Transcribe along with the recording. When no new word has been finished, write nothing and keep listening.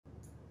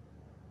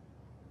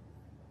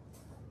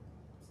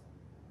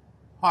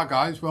Hi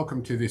guys,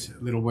 welcome to this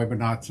little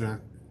webinar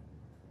to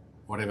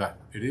whatever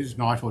it is,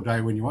 night or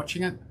day when you're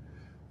watching it.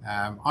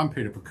 I'm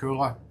Peter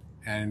Pakula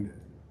and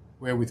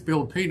we're with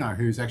Bill Pino,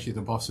 who's actually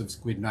the boss of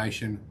Squid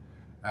Nation,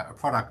 a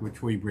product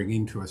which we bring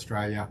into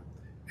Australia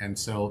and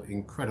sell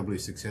incredibly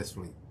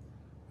successfully.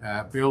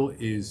 Bill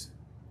is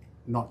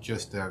not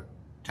just a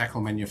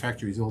tackle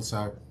manufacturer, he's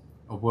also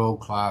a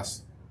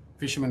world-class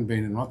fisherman,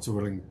 been in lots of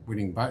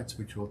winning boats,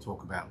 which we'll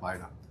talk about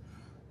later.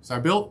 So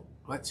Bill,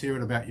 let's hear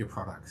it about your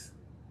products.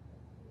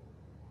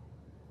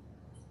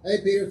 Hey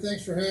Peter,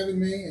 thanks for having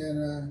me.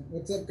 And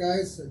what's up,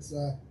 guys? It's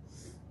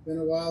been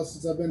a while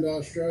since I've been to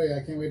Australia.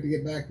 I can't wait to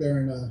get back there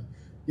and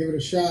give it a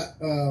shot.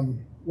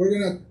 We're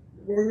gonna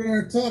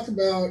talk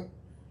about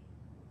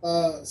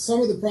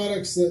some of the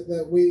products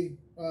that we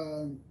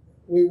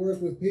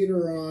work with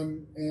Peter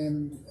on,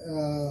 and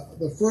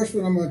the first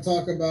one I'm going to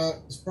talk about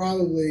is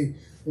probably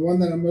the one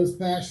that I'm most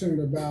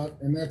passionate about,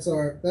 and that's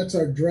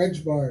our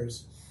dredge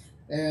bars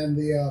and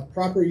the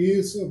proper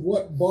use of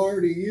what bar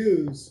to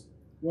use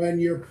when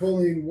you're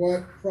pulling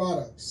what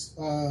products,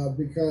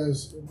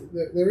 because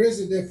there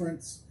is a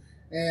difference,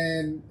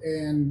 and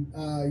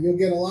you'll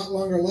get a lot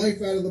longer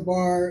life out of the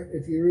bar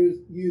if you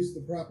use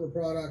the proper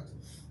product,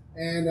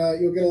 and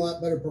you'll get a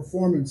lot better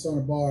performance on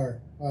a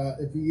bar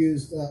if you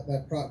use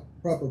that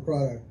proper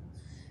product.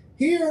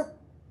 Here,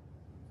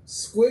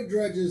 squid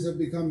dredges have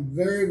become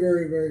very,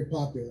 very, very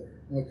popular.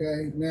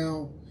 Okay,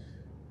 now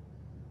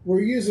we're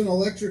using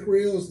electric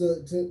reels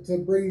to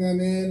bring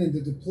them in and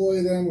to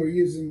deploy them. We're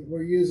using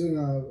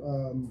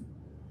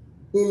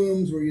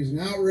booms, we're using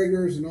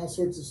outriggers and all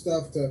sorts of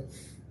stuff to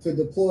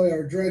deploy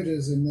our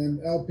dredges, and then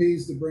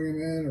LPs to bring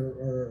them in,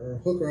 or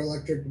hook or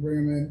electric to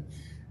bring them in.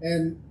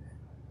 And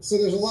so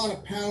there's a lot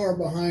of power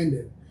behind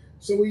it.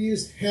 So we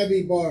use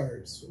heavy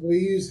bars. We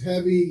use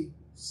heavy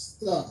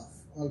stuff,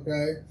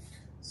 okay?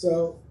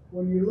 So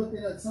when you're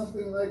looking at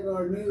something like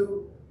our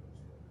new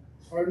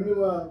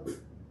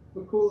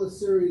Pakula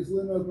series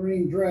limo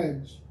green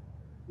dredge,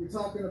 you're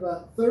talking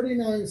about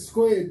 39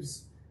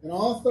 squids, and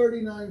all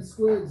 39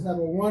 squids have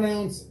a 1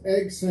 ounce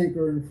egg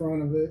sinker in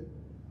front of it.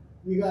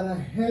 You got a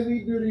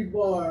heavy duty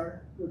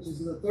bar, which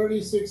is a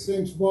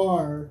 36-inch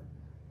bar,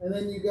 and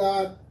then you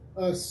got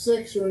a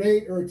 6 or an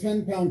 8 or a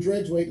 10 pound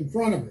dredge weight in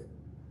front of it.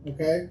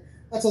 Okay,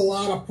 that's a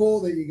lot of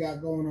pull that you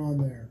got going on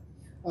there.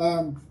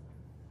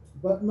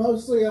 But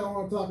mostly I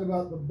want to talk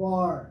about the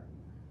bar.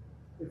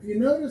 If you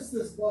notice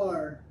this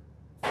bar,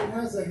 it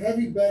has a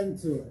heavy bend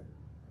to it,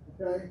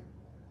 okay?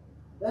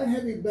 That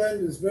heavy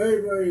bend is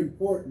very, very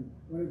important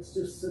when it's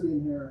just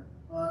sitting here,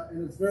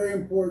 and it's very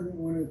important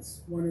when it's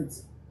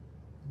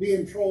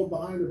being trolled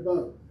behind a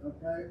boat,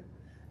 okay?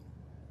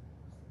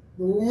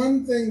 The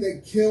one thing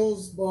that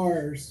kills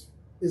bars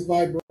is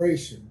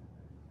vibration.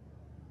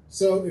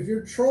 So if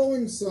you're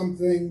trolling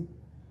something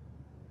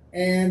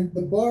and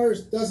the bar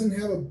doesn't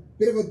have a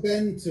bit of a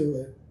bend to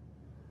it,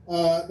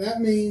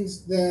 that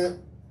means that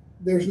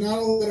there's not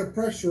a lot of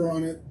pressure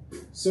on it,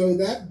 so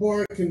that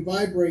bar can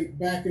vibrate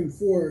back and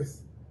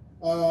forth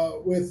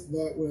with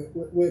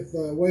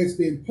the way it's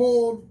being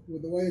pulled,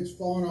 with the way it's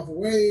falling off a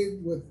wave,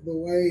 with the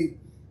way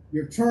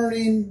you're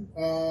turning,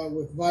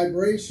 with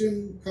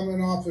vibration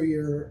coming off of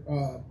your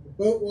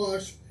boat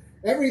wash.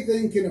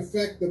 Everything can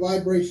affect the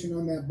vibration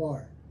on that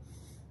bar.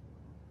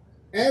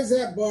 As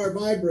that bar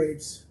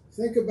vibrates,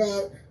 think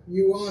about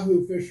you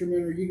wahoo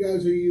fishermen, or you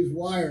guys who use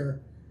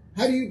wire.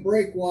 How do you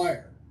break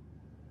wire?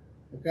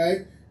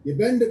 Okay, you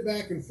bend it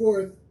back and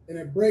forth, and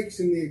it breaks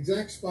in the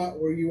exact spot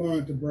where you want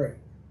it to break.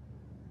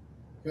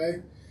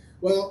 Okay,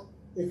 well,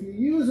 if you're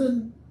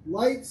using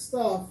light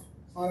stuff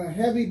on a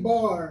heavy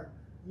bar,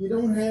 you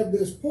don't have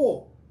this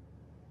pull.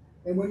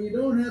 And when you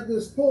don't have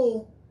this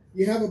pull,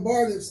 you have a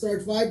bar that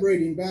starts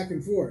vibrating back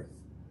and forth,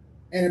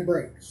 and it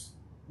breaks.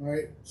 All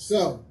right,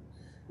 so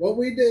what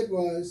we did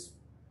was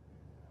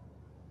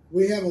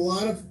we have a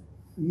lot of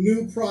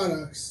new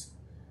products,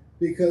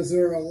 because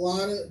there are a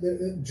lot of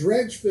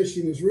dredge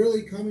fishing is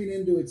really coming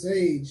into its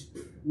age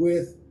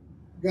with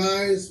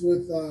guys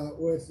with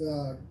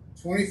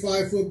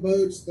 25-foot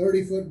boats,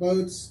 30-foot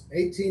boats,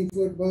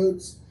 18-foot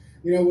boats,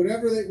 you know,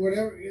 whatever.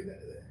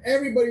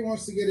 Everybody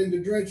wants to get into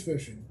dredge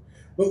fishing,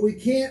 but we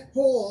can't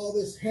pull all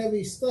this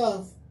heavy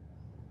stuff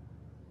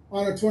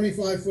on a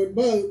 25-foot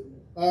boat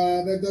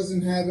that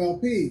doesn't have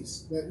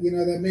LPs, that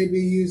may be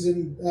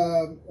using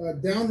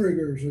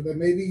downriggers, or that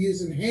may be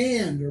using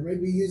hand, or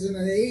maybe using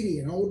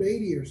an old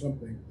 80 or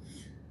something.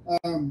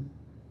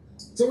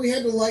 So we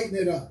had to lighten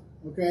it up,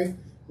 okay?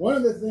 One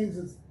of the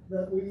things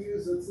that we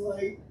use that's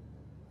light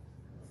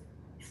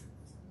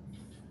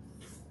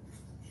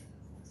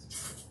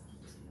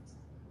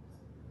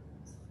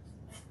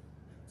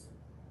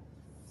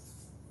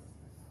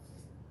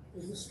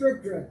is the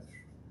strip dredge,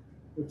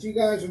 which you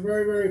guys are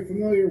very, very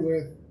familiar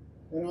with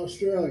in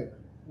Australia.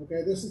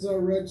 Okay, this is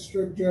our red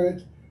strip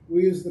dredge.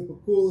 We use the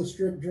Pakula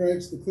strip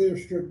dredge, the clear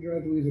strip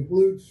dredge. We use a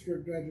blue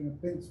strip dredge and a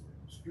pink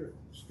strip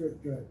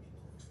dredge.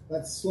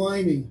 That's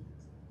slimy.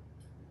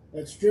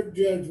 That strip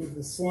dredge with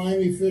the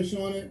slimy fish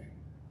on it,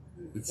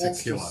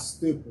 that's just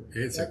stupid.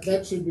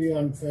 That should be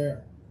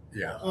unfair.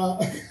 Yeah.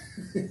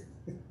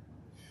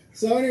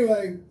 So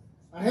anyway,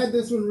 I had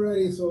this one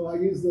ready, so I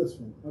use this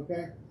one,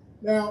 okay?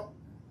 Now,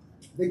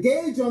 the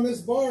gauge on this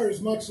bar is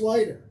much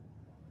lighter,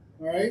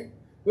 all right?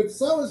 But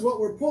so is what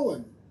we're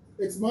pulling.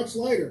 It's much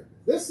lighter.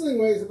 This thing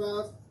weighs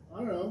about, I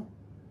don't know,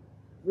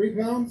 3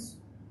 pounds.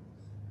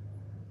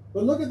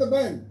 But look at the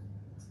bend.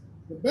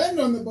 The bend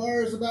on the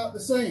bar is about the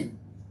same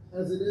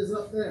as it is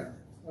up there,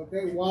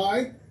 okay?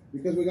 Why?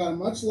 Because we got a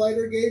much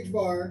lighter gauge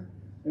bar,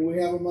 and we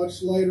have a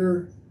much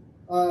lighter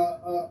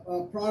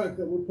product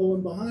that we're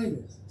pulling behind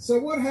it. So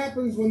what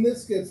happens when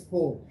this gets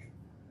pulled?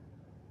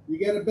 You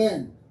get a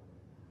bend.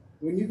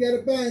 When you get a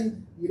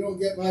bend, you don't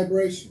get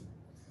vibration.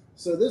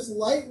 So this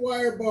light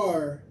wire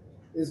bar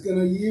is going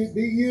to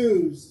be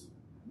used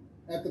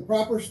at the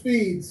proper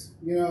speeds.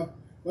 You know,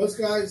 most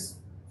guys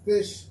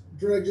fish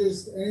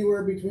dredges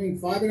anywhere between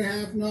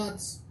 5.5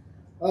 knots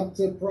up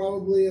to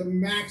probably a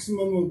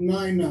maximum of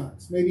 9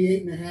 knots, maybe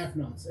 8.5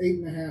 knots,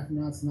 8.5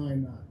 knots,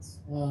 9 knots.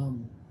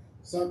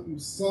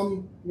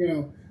 Some, you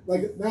know,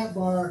 like that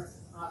bar,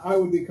 I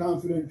would be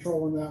confident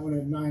trolling that one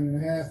at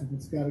 9.5 if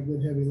it's got a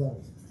good heavy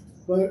load.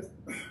 But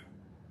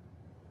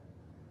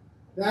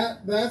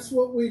that's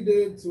what we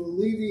did to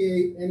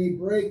alleviate any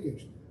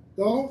breakage.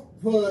 Don't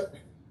put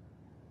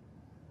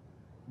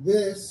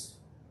this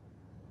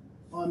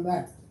on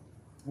that,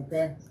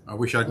 okay? I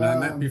wish I'd known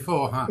that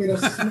before, huh? In a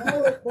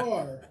smaller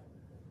bar,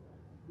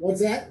 what's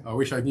that? I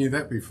wish I knew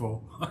that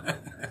before.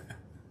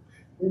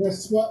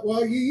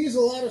 Well, you use a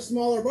lot of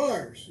smaller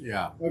bars.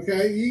 Yeah.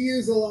 Okay, you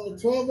use a lot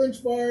of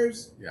 12-inch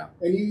bars. Yeah.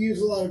 And you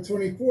use a lot of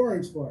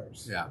 24-inch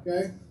bars. Yeah.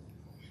 Okay.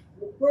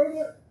 The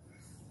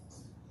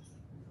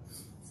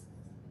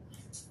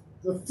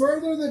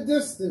further the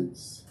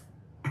distance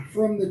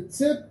from the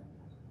tip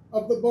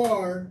of the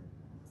bar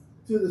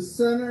to the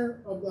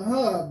center of the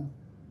hub,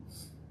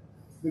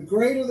 the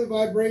greater the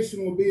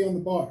vibration will be on the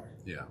bar.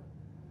 Yeah.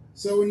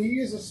 So when you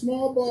use a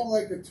small bar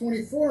like a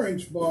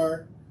 24-inch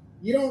bar,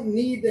 you don't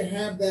need to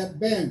have that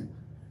bend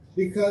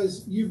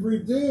because you've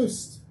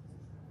reduced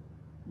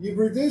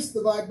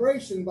the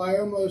vibration by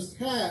almost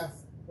half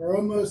or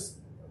almost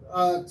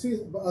a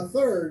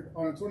third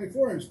on a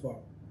 24-inch bar.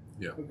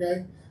 Yeah.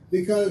 Okay,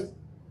 because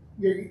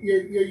you're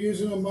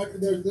using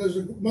there's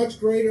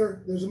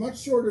a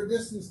much shorter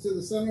distance to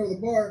the center of the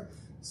bar,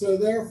 so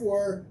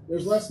therefore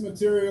there's less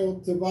material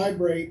to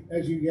vibrate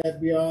as you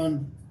get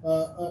beyond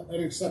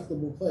an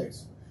acceptable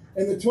place.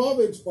 And the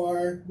 12-inch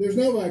bar, there's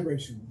no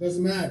vibration. It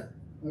doesn't matter.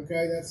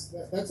 Okay,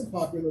 that's a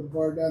popular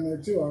bar down there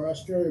too. Our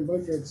Australian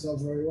boat dredge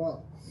sells very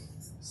well.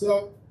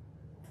 So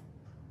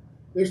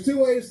there's 2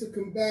 ways to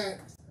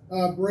combat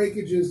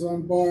breakages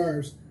on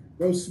bars.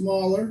 Go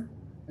smaller,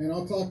 and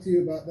I'll talk to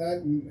you about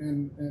that,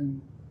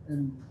 and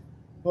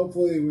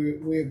hopefully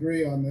we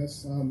agree on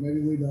this.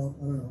 Maybe we don't.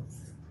 I don't know.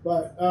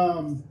 But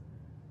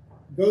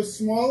go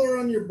smaller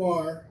on your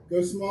bar.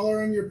 Go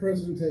smaller on your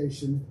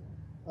presentation.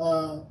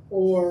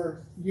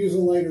 Or use a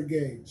lighter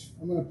gauge.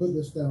 I'm going to put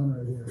this down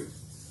right here.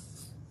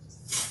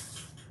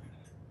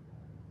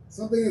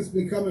 Something that's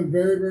becoming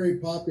very, very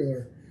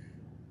popular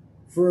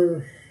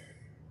for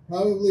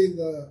probably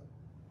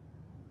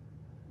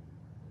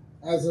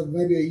as of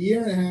maybe a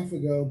year and a half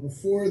ago.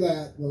 Before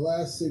that, the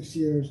last 6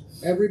 years,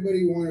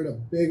 everybody wanted a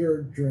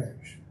bigger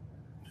dredge,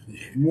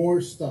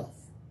 more stuff.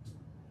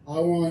 I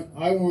want,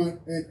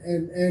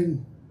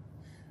 and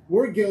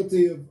we're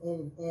guilty of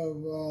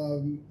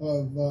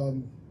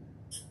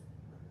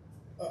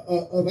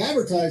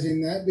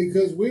advertising that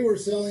because we were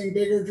selling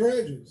bigger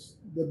dredges.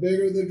 The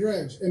bigger the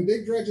dredge. And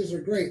big dredges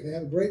are great. They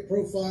have a great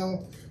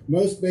profile.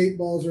 Most bait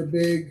balls are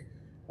big.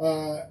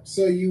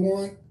 So you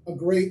want a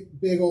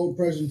great big old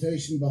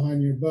presentation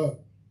behind your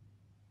boat.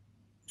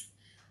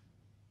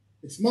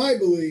 It's my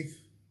belief,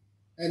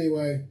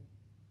 anyway,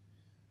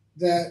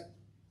 that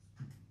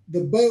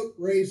the boat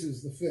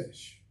raises the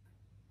fish.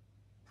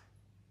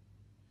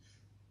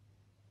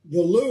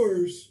 The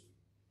lures,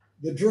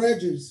 the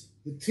dredges,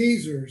 the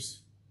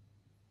teasers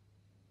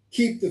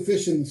keep the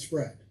fish in the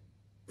spread.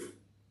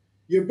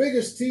 Your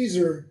biggest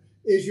teaser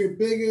is your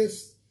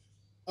biggest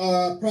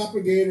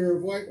propagator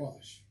of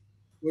whitewash,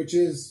 which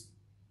is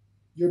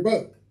your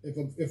boat.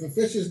 If a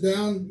fish is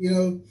down, you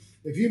know,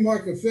 if you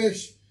mark a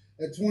fish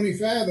at 20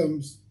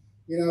 fathoms,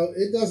 you know,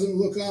 it doesn't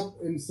look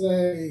up and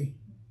say,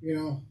 you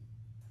know,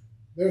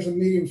 there's a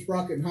medium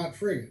sprocket and hot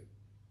frigate.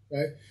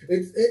 Okay?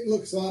 It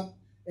looks up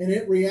and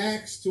it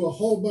reacts to a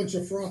whole bunch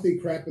of frothy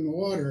crap in the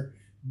water.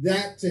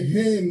 That to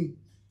him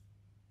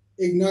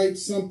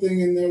ignites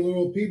something in their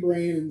little pea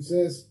brain and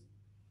says,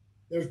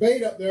 there's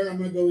bait up there, I'm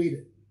going to go eat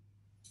it.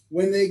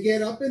 When they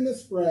get up in the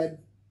spread,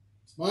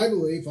 it's my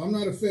belief, I'm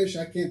not a fish,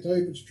 I can't tell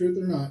you if it's truth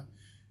or not.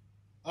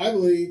 I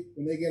believe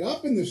when they get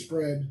up in the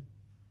spread,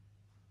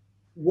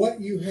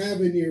 what you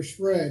have in your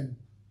spread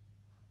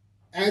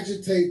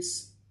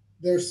agitates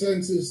their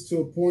senses to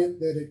a point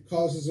that it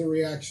causes a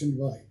reaction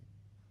bite.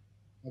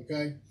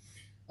 Okay?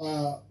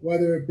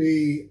 Whether it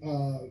be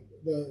the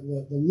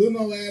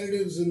Lumo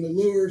additives in the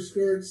lure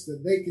skirts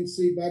that they can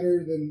see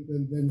better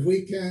than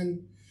we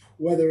can,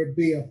 whether it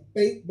be a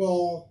bait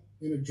ball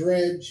in a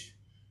dredge,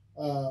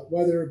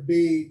 whether it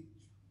be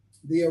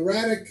the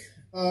erratic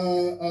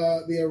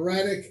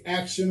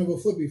action of a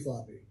flippy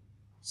floppy.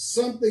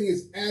 Something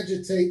is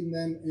agitating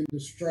them into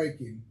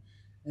striking,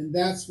 and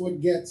that's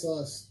what gets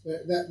us.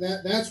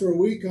 That's where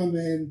we come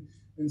in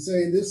and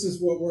saying this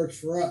is what works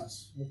for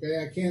us.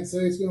 Okay, I can't say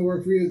it's going to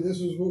work for you. This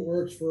is what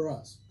works for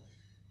us,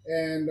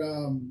 and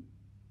I'll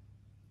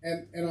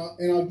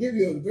give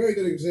you a very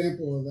good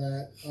example of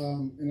that.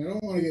 And I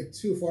don't want to get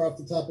too far off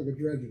the topic of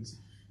dredges,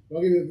 but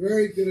I'll give you a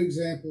very good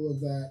example of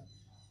that.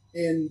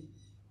 In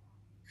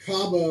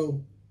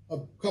Cabo, a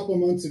couple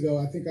months ago,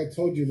 I think I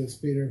told you this,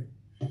 Peter.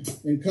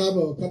 In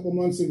Cabo, a couple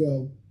months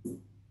ago,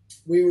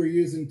 we were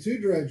using two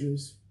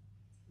dredges.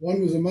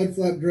 One was a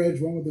mudflap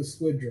dredge, one was a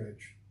squid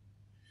dredge.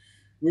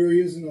 We were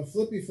using a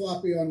flippy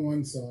floppy on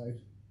one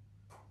side,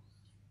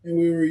 and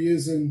we were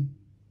using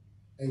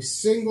a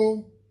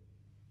single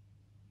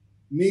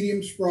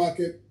medium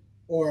sprocket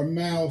or a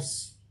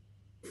mouse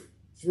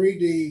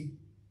 3D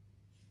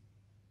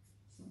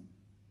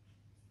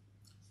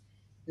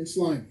and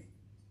slimy.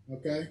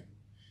 Okay?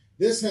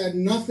 This had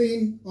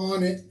nothing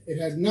on it. It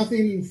had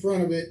nothing in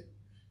front of it.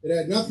 It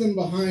had nothing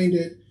behind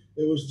it.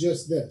 It was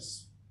just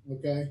this.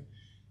 Okay?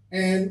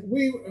 And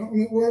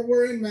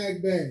we're in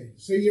Mag Bay,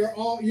 so you're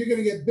going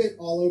to get bit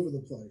all over the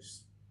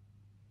place.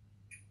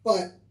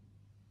 But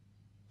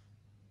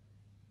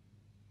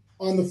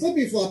on the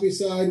flippy floppy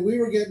side, we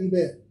were getting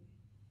bit.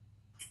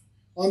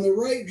 On the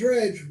right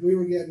dredge, we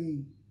were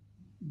getting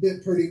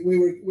bit pretty.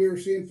 We were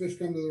seeing fish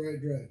come to the right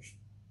dredge.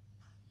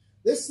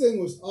 This thing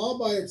was all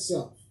by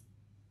itself.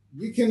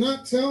 You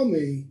cannot tell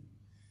me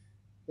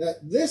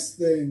that this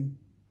thing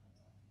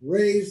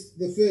raised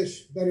the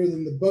fish better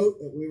than the boat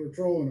that we were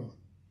trolling on.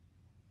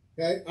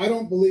 Okay, I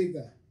don't believe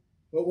that.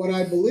 But what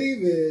I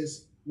believe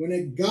is when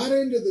it got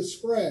into the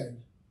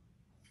spread,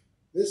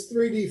 this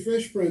 3D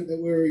fish print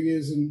that we were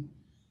using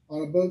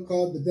on a boat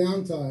called the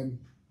Downtime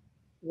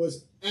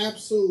was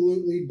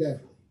absolutely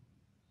deadly.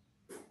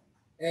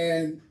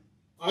 And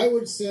I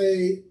would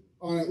say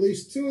on at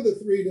least 2 of the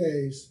 3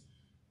 days,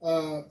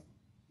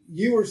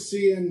 you were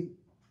seeing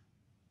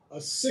a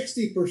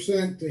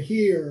 60% to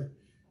here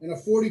and a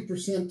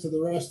 40% to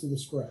the rest of the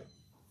spread.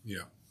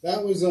 Yeah.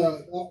 That was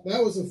a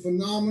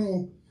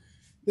phenomenal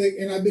thing,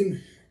 and I've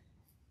been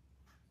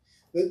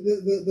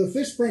the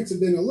fish prints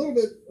have been a little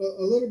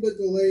bit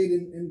delayed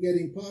in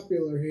getting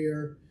popular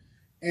here,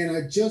 and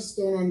I just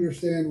don't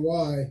understand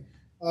why.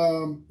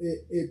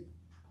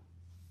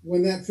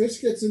 When that fish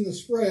gets in the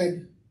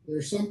spread,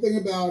 there's something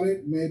about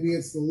it. Maybe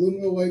it's the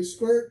lumina white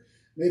skirt,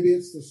 maybe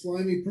it's the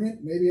slimy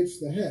print, maybe it's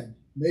the head,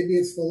 maybe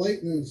it's the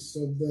lightness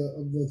of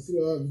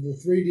the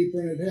 3D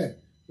printed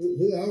head.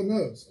 Who the hell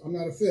knows? I'm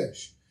not a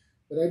fish.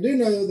 But I do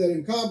know that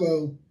in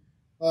Cabo,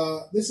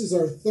 this is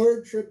our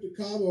 3rd trip to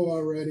Cabo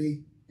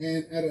already,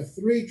 and out of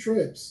 3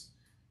 trips,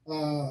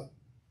 and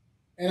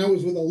I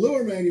was with a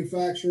lure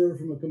manufacturer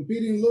from a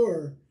competing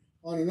lure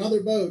on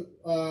another boat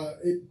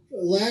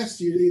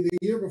last year, the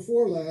year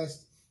before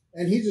last,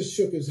 and he just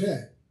shook his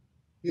head.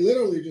 He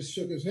literally just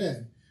shook his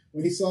head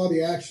when he saw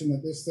the action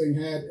that this thing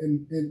had,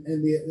 and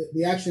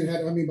the action it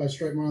had, I mean, by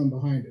striped marlin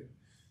behind it.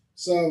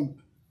 So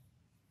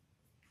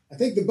I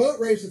think the boat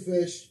raised the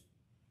fish.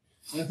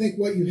 I think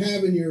what you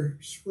have in your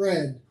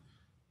spread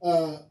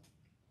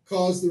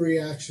caused the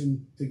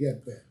reaction to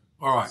get bit.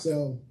 All right.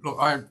 So look,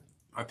 I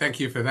thank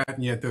you for that.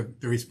 And yet the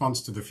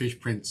response to the fish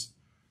prints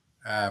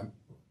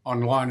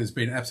online has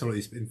been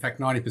absolutely. In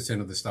fact,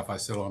 90% of the stuff I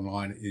sell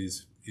online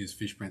is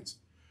fish prints.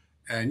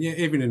 And yeah,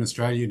 even in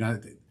Australia, you know,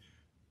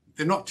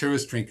 they're not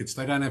tourist trinkets.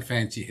 They don't have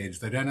fancy heads.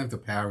 They don't have the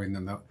power in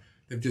them.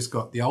 They've just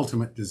got the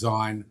ultimate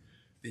design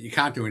that you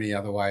can't do any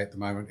other way at the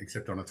moment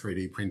except on a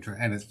 3D printer.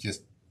 And it's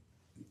just,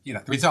 you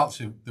know, the results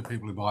of the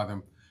people who buy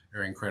them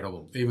are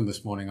incredible. Even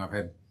this morning I've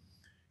had,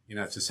 you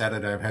know, it's a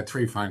Saturday, I've had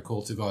 3 phone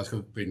calls to guys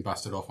who've been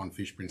busted off on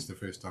fish prints the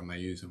first time they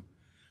use them.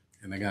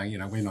 And they're going, you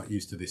know, we're not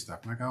used to this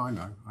stuff. And I go, I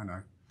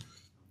know.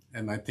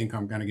 And they think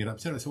I'm going to get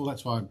upset. I said, well,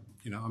 that's why,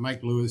 you know, I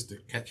make lures to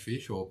catch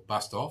fish or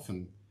bust off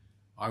and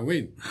I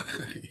win.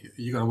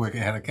 You got to work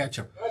out how to catch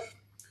them.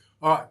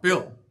 All right,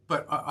 Bill,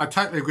 but I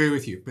totally agree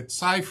with you. But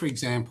say, for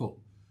example,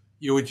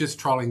 you were just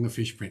trolling the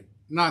fish print,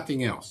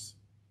 nothing else.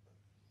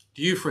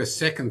 Do you for a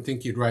second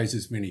think you'd raise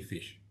as many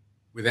fish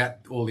without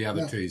all the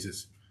other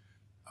teasers?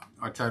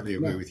 I totally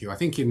agree with you. I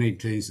think you need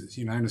teasers.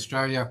 You know, in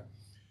Australia,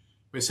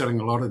 we're selling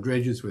a lot of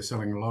dredges. We're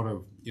selling a lot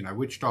of, you know,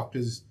 witch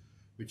doctors,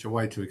 which are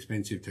way too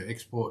expensive to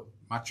export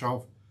much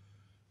of.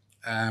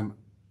 And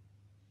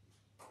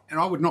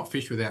I would not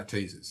fish without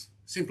teasers.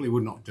 Simply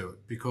would not do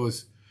it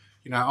because,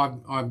 you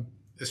know,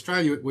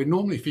 Australia, we're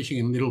normally fishing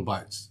in little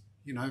boats.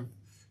 You know,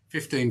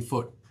 15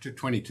 foot to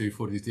 22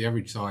 foot is the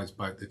average size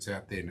boat that's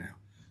out there now.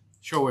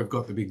 Sure, we've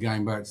got the big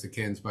game boats, the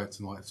Cairns boats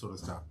and all that sort of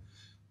stuff.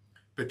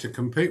 But to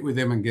compete with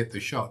them and get the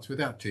shots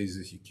without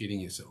teasers, you're kidding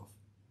yourself.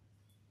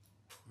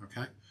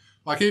 Okay?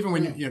 Like even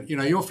when, you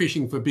know, you're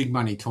fishing for big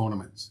money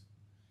tournaments.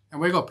 And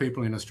we've got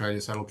people in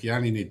Australia say, look, you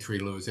only need 3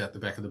 lures out the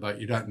back of the boat.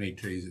 You don't need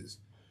teasers.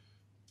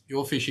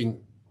 You're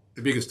fishing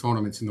the biggest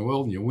tournaments in the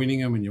world and you're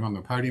winning them and you're on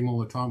the podium all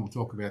the time. We'll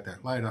talk about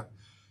that later.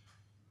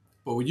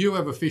 But would you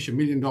ever fish $1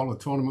 million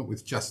tournament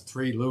with just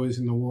 3 lures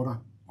in the water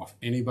off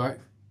any boat?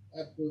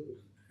 Absolutely.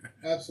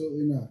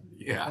 Absolutely not.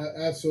 Yeah.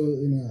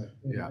 Absolutely not.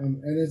 Yeah.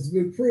 And it's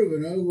been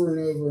proven over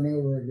and over and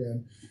over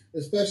again,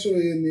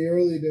 especially in the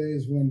early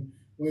days when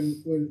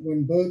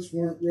boats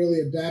weren't really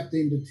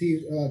adapting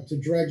to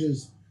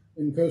dredges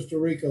in Costa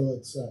Rica,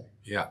 let's say.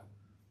 Yeah.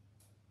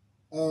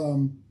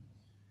 The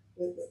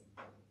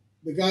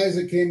guys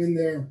that came in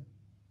there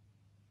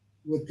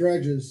with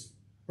dredges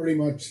pretty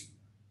much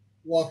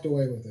walked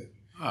away with it.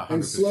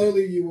 And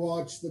slowly you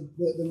watch the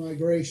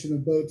migration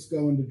of boats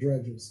going to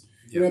dredges.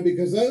 Yeah. You know,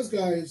 because those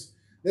guys,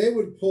 they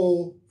would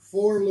pull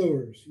 4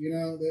 lures. You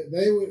know,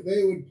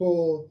 they would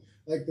pull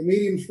like the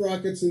medium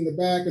sprockets in the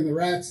back and the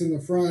rats in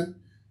the front,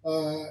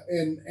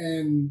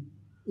 and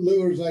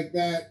lures like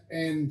that,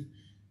 and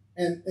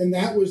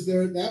that was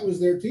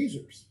their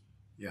teasers.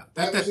 Yeah,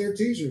 that was their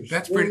teasers.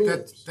 That's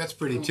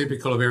pretty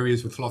typical of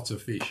areas with lots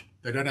of fish.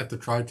 They don't have to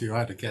try too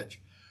hard to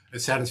catch a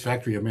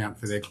satisfactory amount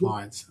for their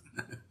clients.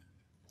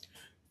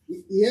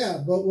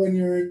 Yeah, but when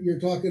you're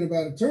talking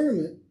about a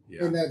tournament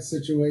in that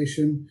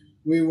situation,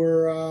 we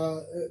were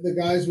the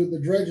guys with the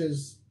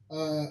dredges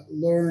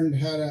learned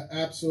how to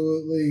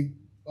absolutely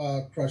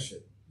crush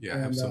it. Yeah,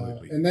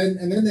 absolutely. And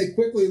then they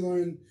quickly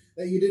learned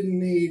that you didn't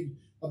need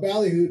a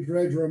ballyhoo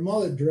dredge or a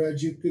mullet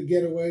dredge. You could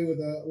get away with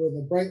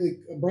a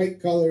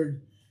bright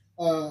colored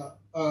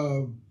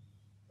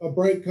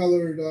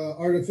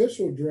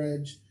artificial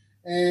dredge,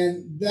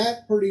 and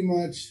that pretty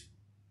much,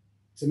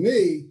 to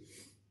me,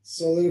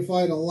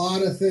 solidified a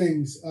lot of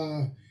things.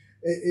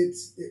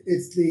 It's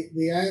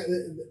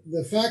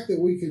the fact that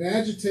we can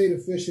agitate a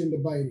fish into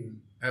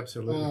biting.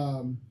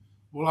 Absolutely.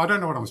 Well, I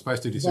don't know what I'm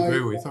supposed to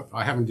disagree with.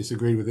 I haven't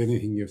disagreed with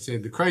anything you've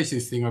said. The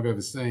craziest thing I've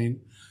ever seen,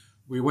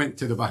 we went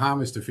to the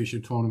Bahamas to fish a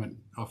tournament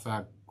off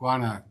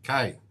Guana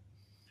Cay.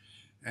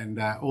 And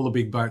all the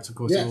big boats, of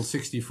course, all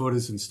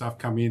 60-footers and stuff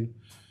come in.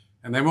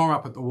 And they moor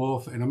up at the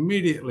wharf, and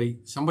immediately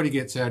somebody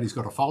gets out. He's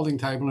got a folding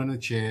table and a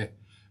chair,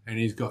 and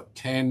he's got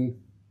 10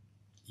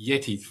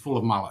 Yetis full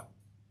of mullet.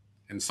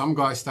 And some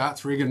guy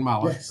starts rigging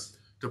mullet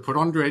to put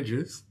on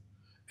dredges,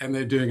 and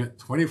they're doing it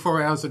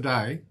 24 hours a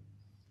day.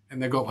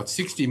 And they've got,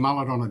 60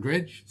 mullet on a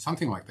dredge?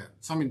 Something like that.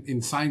 Some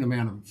insane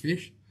amount of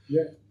fish.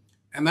 Yeah.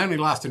 And they only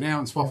last an hour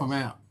and swap them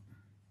out.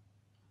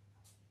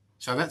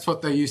 So that's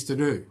what they used to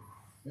do.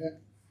 Yeah.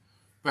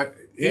 But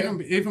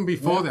even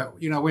before that,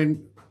 you know,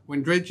 when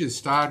dredges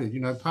started,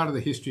 you know, part of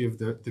the history of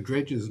the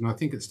dredges, and I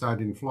think it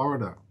started in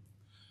Florida,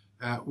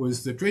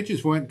 was the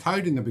dredges weren't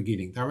towed in the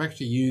beginning. They were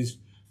actually used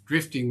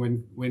drifting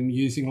when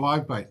using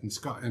live bait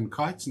and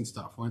kites and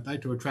stuff, weren't they,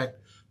 to attract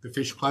the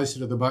fish closer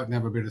to the boat and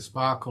have a bit of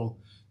sparkle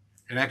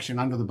and action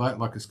under the boat,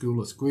 like a school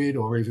of squid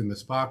or even the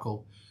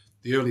sparkle.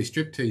 The early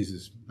strip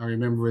teasers, I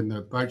remember in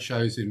the boat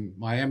shows in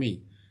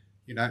Miami,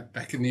 you know,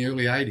 back in the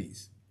early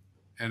 80s.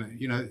 And,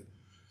 you know,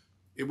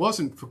 it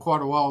wasn't for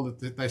quite a while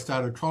that they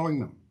started trolling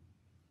them.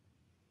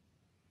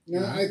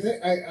 No, I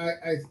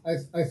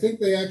think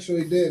they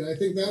actually did. I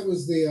think that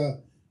was the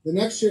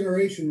next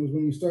generation was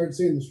when you started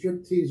seeing the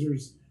strip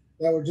teasers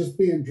that were just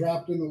being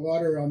dropped in the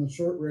water on the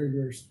short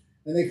riggers,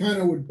 and they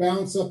kind of would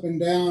bounce up and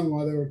down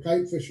while they were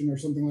kite fishing or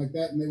something like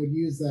that, and they would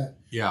use that.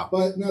 Yeah.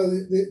 But no,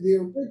 the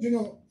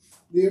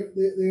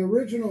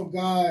original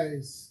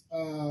guys,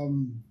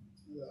 and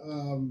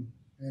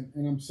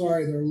I'm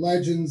sorry, they're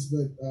legends,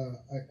 but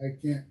I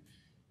can't.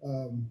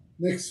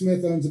 Nick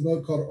Smith owns a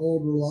boat called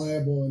Old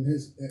Reliable, and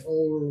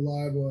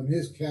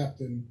his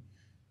captain,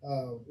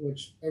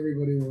 which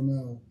everybody will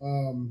know.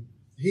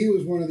 He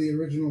was one of the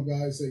original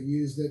guys that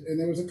used it, and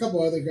there was a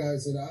couple other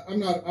guys that I'm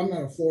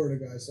not a Florida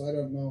guy, so I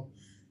don't know,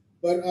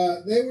 but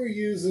they were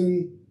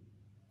using.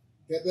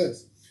 Get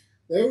this,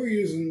 they were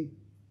using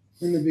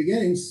in the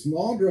beginning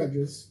small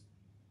dredges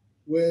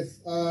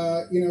with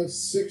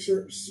 6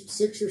 or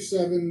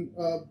 7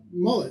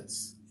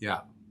 mullets.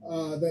 Yeah.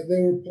 That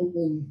they were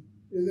pulling.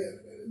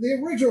 The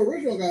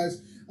original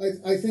guys,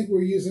 I think,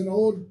 were using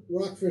old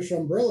rockfish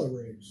umbrella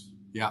rigs.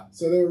 Yeah.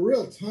 So they were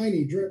real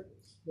tiny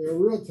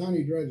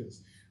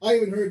dredges. I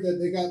even heard that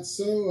they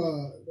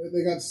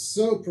got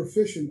so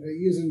proficient at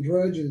using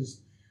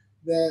dredges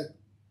that,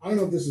 I don't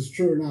know if this is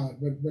true or not,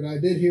 but I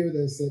did hear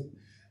this,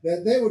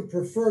 that they would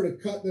prefer to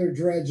cut their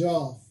dredge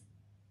off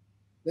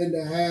than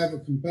to have a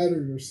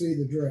competitor see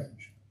the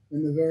dredge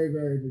in the very,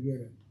 very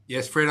beginning.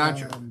 Yes, Fred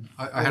Archer.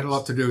 I had a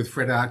lot to do with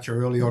Fred Archer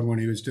early on when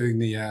he was doing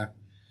the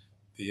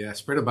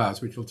spreader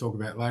bars, which we'll talk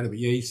about later. But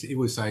yeah, he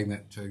was saying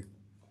that too.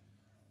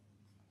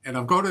 And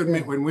I've got to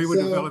admit, when we were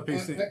developing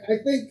things, I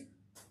think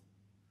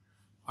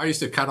I used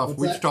to cut off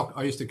witch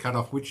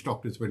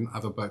doctors when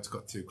other boats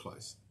got too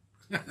close.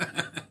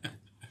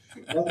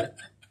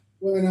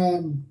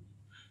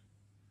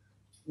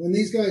 When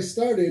these guys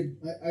started,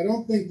 I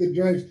don't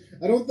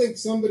think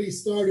somebody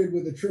started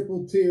with a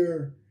triple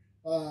tier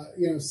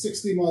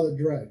 60 mullet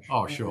dredge.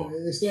 Oh, sure.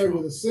 They started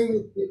with a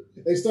single.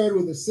 They started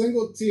with a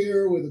single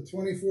tier with a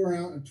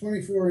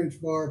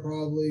 24-inch bar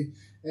probably,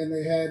 and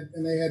they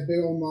had big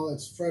old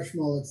mullets, fresh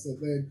mullets that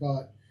they had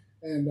caught,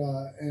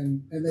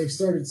 and they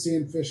started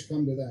seeing fish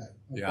come to that.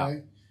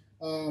 Okay.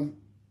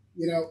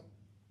 Yeah.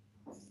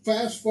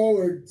 fast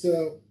forward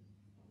to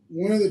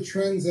one of the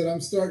trends that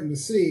I'm starting to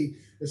see,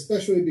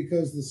 especially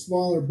because the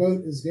smaller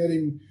boat is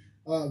getting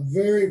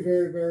very,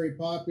 very, very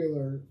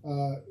popular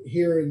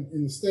here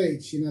in the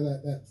States. You know,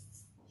 that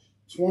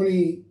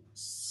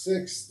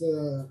 26,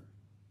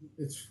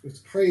 it's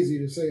crazy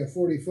to say a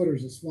 40-footer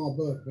is a small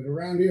boat, but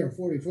around here, a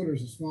 40-footer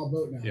is a small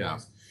boat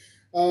nowadays.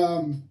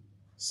 Yeah.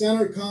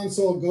 Center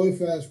console go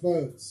fast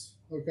boats,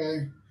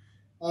 okay?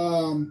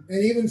 And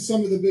even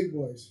some of the big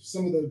boys,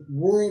 some of the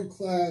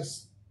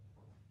world-class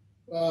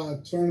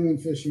tournament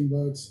fishing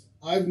boats,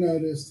 I've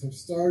noticed have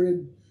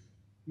started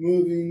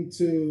moving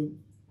to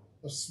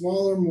a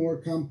smaller, more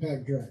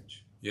compact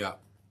dredge. Yeah.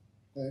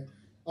 Okay.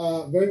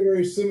 Very,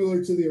 very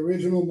similar to the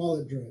original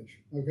mullet dredge,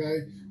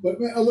 okay? But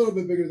a little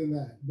bit bigger than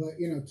that. But,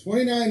 you know,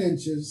 29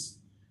 inches,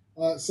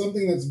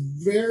 something that's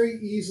very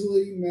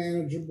easily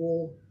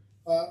manageable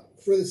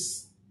for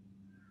this.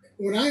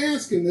 When I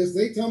ask them this,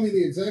 they tell me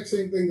the exact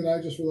same thing that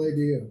I just relayed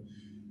to you.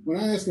 When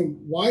I ask them,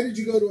 why did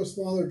you go to a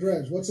smaller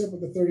dredge? What's up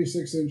with the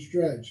 36-inch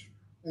dredge?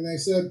 And they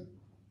said,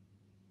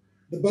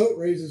 the boat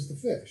raises the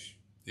fish.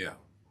 Yeah.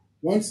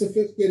 Once the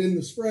fish get in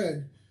the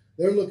spread,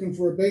 they're looking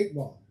for a bait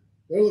ball.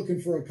 They're looking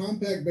for a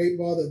compact bait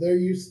ball that they're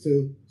used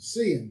to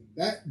seeing.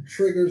 That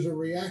triggers a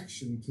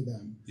reaction to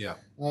them. Yeah.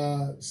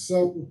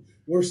 So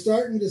we're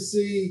starting to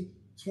see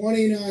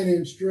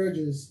 29-inch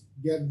dredges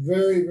get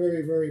very,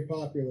 very, very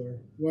popular.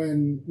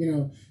 When, you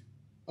know,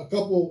 a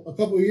couple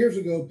of years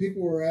ago,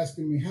 people were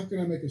asking me, how can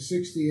I make a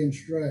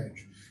 60-inch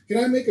dredge? Can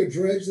I make a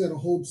dredge that'll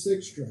hold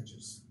 6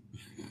 dredges?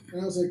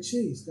 And I was like,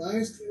 geez,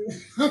 guys,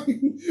 I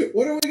mean,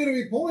 what are we going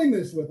to be pulling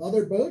this with?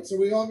 Other boats? Are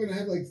we all going to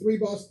have like 2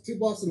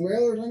 Boston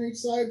Whalers on each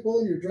side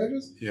pulling your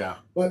dredges? Yeah.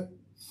 But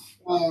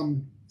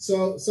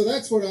so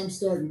that's what I'm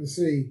starting to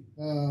see.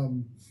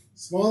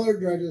 Smaller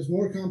dredges,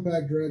 more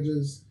compact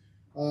dredges,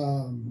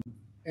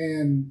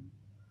 and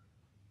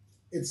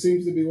it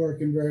seems to be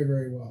working very,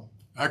 very well.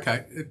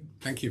 Okay,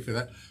 thank you for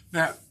that.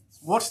 Now,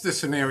 what's the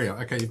scenario?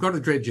 Okay, you've got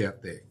a dredge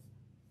out there,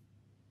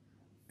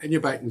 and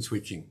you're bait and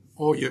switching,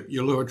 or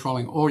you're lure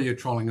trolling, or you're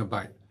trolling a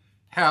bait.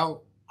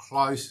 How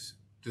close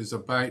does a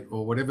bait,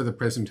 or whatever the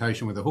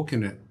presentation with a hook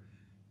in it,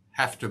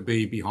 have to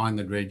be behind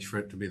the dredge for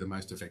it to be the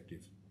most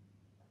effective?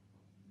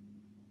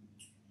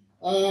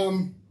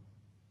 Hold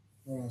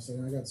on a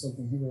second, I got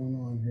something going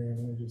on here.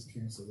 Let me just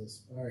cancel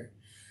this. All right.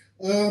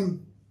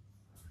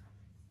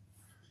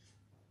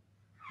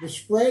 The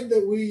spread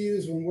that we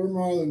use when we're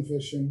marlin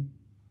fishing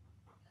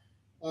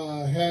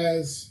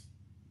has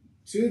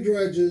 2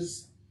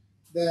 dredges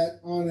that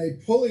on a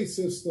pulley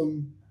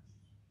system,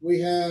 we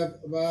have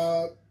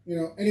about, you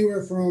know,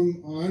 anywhere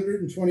from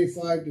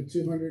 125 to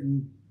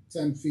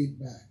 210 feet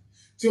back.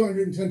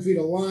 210 feet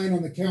of line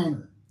on the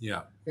counter.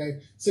 Yeah.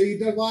 Okay. So you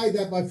divide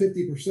that by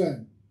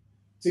 50%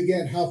 to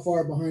get how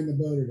far behind the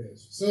boat it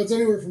is. So it's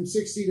anywhere from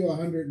 60 to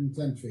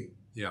 110 feet.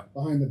 Yeah.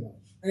 Behind the boat.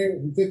 Anywhere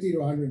from 50 to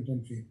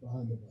 110 feet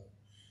behind the boat.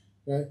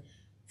 Okay.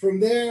 From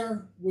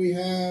there, we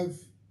have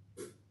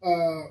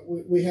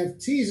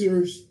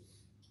teasers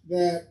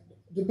that,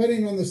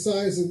 depending on the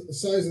size of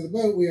the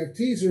boat, we have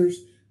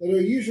teasers that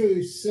are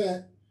usually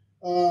set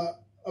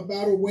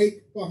about a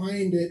wake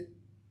behind it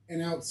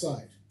and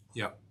outside.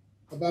 Yeah.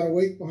 About a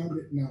wake behind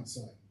it and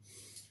outside.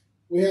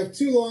 We have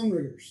 2 long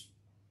riggers.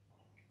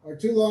 Our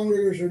 2 long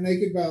riggers are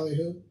naked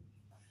ballyhoo,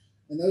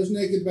 and those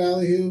naked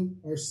ballyhoo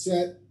are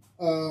set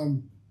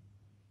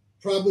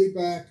probably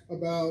back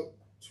about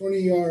 20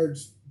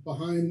 yards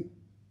behind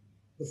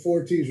the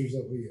 4 teasers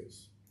that we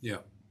use.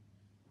 Yeah.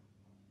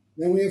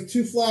 Then we have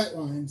 2 flat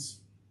lines,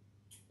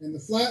 and the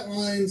flat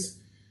lines,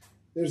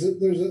 there's a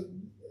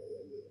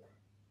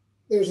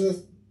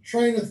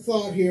train of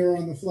thought here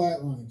on the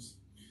flat lines.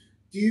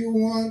 Do you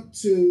want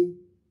to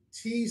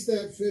tease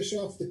that fish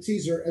off the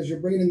teaser as you're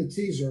bringing in the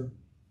teaser,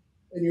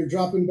 and you're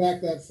dropping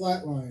back that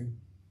flat line?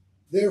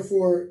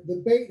 Therefore,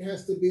 the bait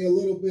has to be a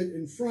little bit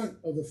in front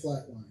of the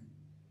flat line.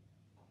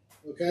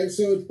 Okay,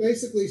 so it's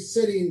basically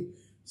sitting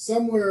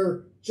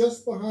somewhere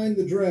just behind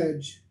the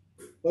dredge,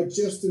 but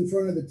just in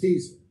front of the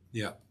teaser.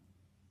 Yeah.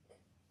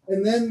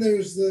 And then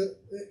there's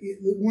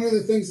one of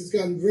the things that's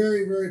gotten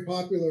very, very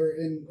popular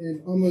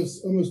and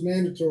almost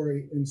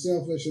mandatory in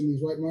sailfish in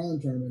these white marlin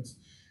tournaments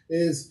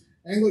is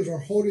anglers are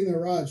holding their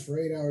rods for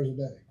 8 hours a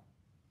day.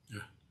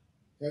 Yeah.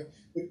 Okay.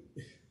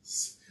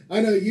 I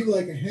know you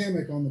like a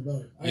hammock on the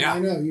boat. I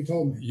know, you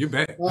told me. You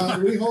bet.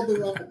 we hold the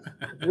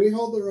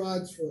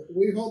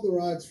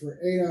rods for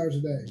 8 hours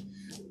a day.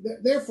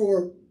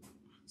 Therefore,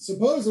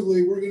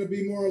 supposedly we're going to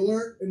be more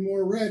alert and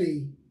more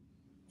ready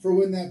for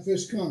when that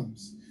fish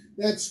comes.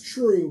 That's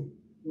true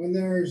when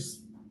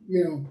there's,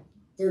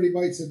 30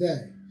 bites a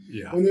day.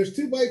 Yeah. When there's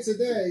 2 bites a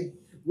day,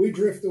 we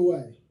drift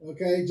away,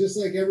 okay? Just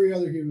like every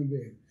other human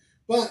being.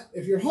 But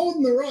if you're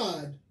holding the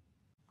rod,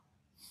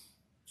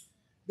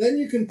 then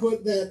you can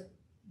put that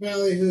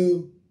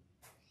ballyhoo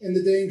in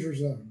the danger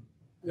zone,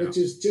 which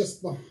is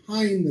just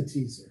behind the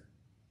teaser,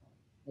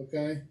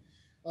 okay?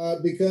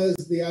 Because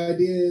the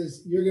idea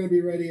is you're going to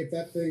be ready if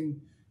that thing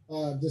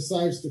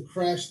decides to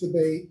crash the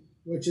bait,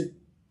 which it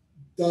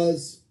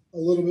does a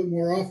little bit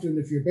more often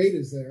if your bait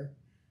is there.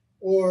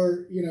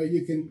 or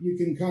you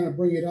can kind of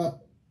bring it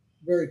up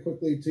very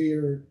quickly to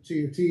your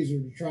teaser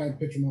to try and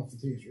pitch them off the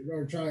teaser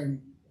or try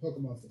and hook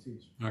them off the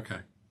teaser. Okay.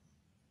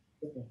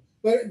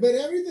 But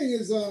everything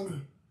is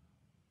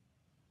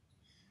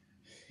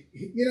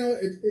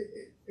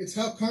it's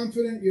how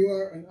confident you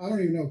are, and I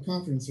don't even know if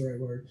confidence is the right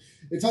word.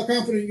 It's how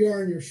confident you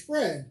are in your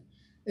spread,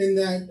 in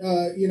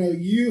that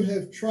you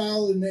have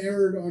trial and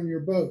errored on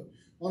your boat.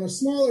 On a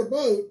smaller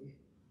boat,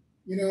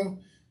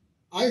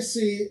 I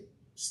see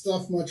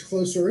stuff much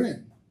closer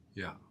in.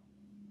 Yeah.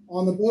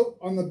 On the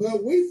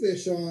boat we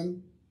fish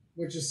on,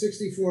 which is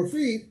 64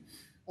 feet,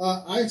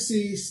 I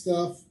see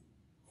stuff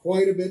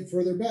quite a bit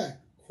further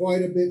back,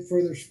 quite a bit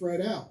further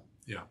spread out.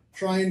 Yeah.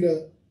 Trying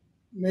to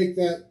make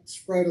that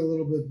spread a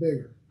little bit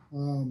bigger.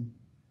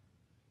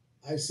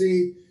 I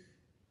see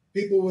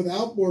people with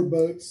outboard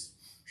boats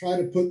try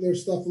to put their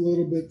stuff a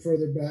little bit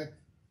further back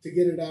to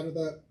get it out of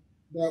that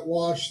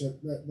wash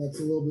that's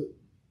a little bit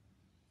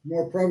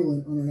more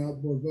prevalent on an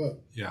outboard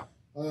boat. Yeah.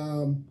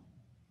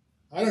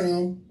 I don't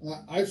know.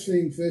 I've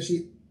seen fish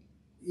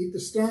eat the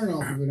stern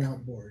off of an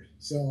outboard.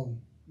 So,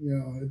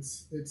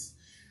 it's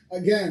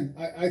again,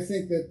 I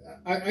think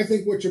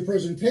what your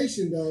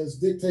presentation does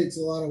dictates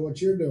a lot of what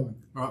you're doing.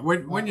 All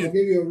right. I'll give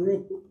you a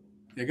real...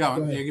 Yeah, go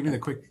on. Yeah, give me the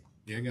quick...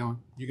 Yeah, go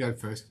on. You go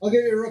first. I'll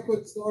give you a real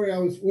quick story.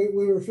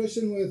 We were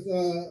fishing with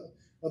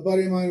a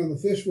buddy of mine on the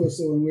fish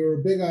whistle, and we were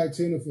big eye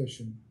tuna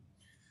fishing.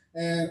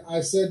 And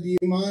I said, do you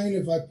mind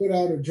if I put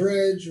out a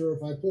dredge or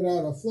if I put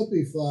out a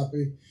flippy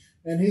floppy?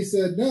 And he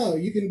said, no,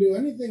 you can do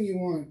anything you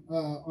want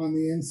on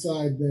the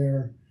inside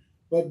there,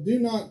 but do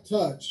not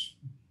touch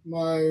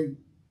my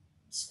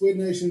Squid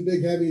Nation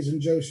Big Heavies and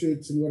Joe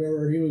Shoots and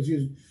whatever he was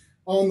using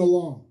on the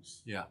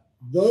longs. Yeah.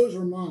 Those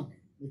are mine.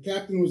 The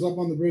captain was up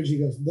on the bridge. He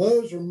goes,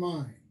 those are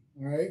mine.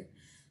 All right.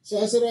 So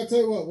I said, I'll tell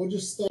you what, we'll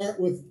just start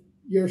with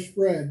your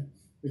spread.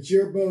 It's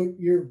your boat.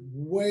 You're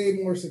way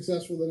more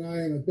successful than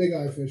I am at big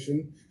eye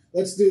fishing.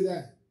 Let's do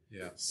that.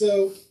 Yeah.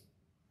 So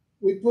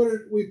we put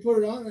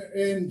it on there,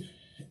 and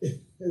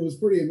it was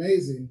pretty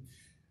amazing.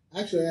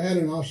 Actually, I had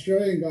an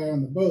Australian guy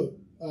on the boat.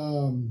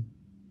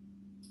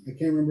 I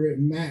can't remember it.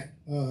 Matt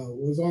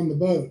was on the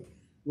boat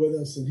with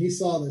us, and he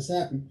saw this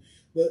happen.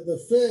 The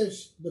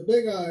fish, the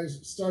big eyes,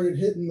 started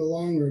hitting the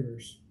long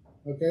riggers.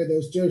 Okay,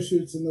 those Joe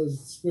Shoots and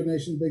those Squid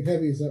Nation Big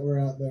Heavies that were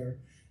out there.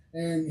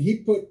 And he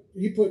put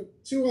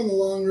 2 on the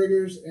long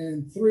riggers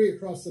and 3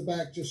 across the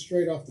back, just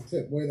straight off the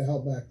tip, way the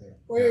hell back there.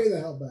 Way the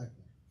hell back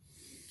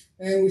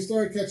there. And we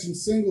started catching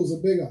singles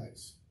of big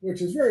eyes,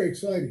 which is very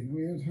exciting. I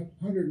mean, it's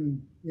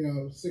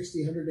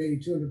 160,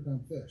 180, 200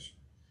 pound fish.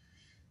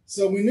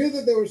 So we knew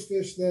that there was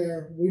fish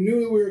there. We knew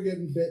that we were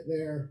getting bit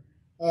there.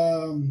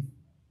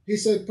 He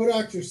said, put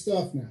out your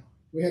stuff now.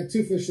 We had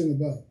 2 fish in the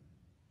boat.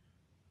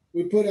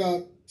 We put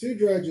out 2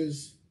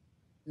 dredges,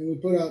 and we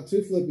put out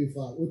 2 flippy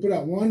flop. We put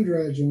out 1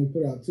 dredge, and we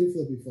put out 2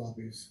 flippy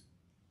floppies.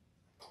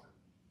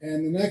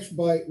 And the next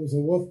bite was a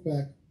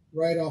wolfpack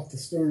right off the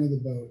stern of the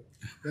boat.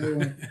 They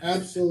went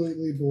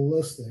absolutely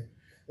ballistic.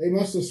 They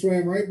must have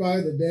swam right by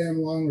the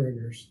damn long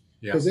riggers,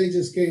 because they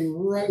just came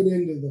right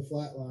into the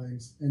flat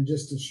lines and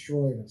just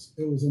destroyed us.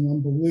 It was an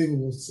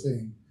unbelievable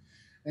scene.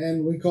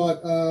 And we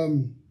caught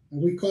 9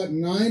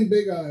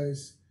 big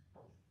eyes.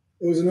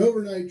 It was an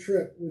overnight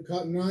trip. We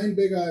caught 9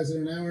 big eyes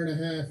in an hour and a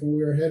half, and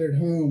we were headed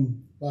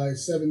home by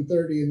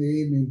 7:30 in the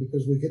evening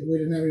because we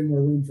didn't have any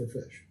more room for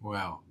fish.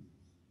 Wow.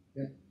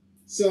 Yeah.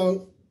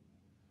 So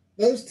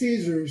those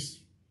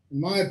teasers, in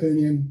my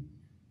opinion,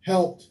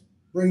 helped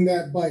bring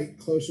that bite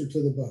closer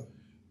to the boat.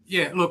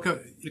 Yeah, look,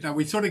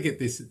 we sort of get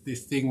this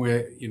thing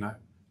where,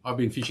 I've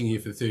been fishing here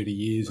for 30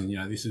 years and,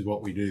 this is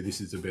what we do.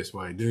 This is the best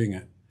way of doing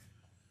it.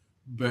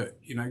 But,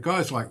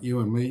 guys like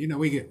you and me,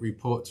 we get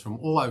reports from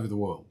all over the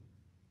world,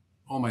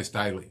 almost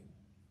daily,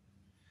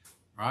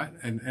 right?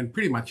 And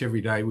pretty much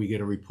every day we get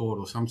a report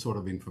or some sort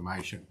of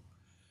information.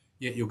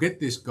 Yet you'll get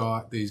these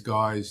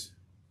guys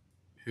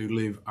who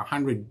live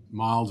 100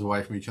 miles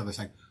away from each other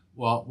saying,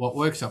 well, what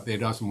works up there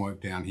doesn't work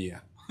down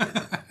here.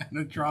 And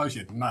it drives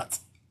you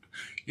nuts.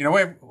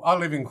 I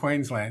live in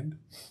Queensland,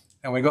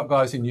 and we got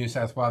guys in New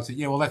South Wales that,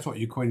 well, that's what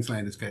you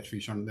Queenslanders catch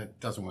fish on. That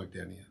doesn't work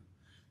down here.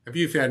 Have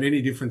you found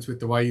any difference with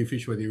the way you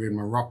fish, whether you're in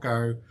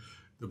Morocco,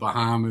 the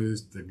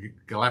Bahamas, the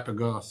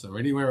Galapagos, or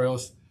anywhere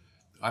else?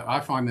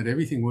 I find that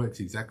everything works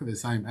exactly the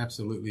same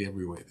absolutely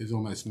everywhere. There's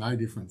almost no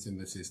difference in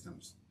the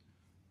systems.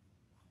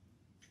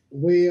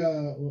 We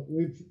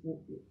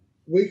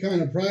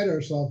kind of pride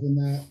ourselves in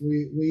that.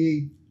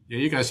 Yeah,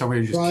 you go somewhere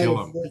and just kill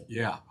them.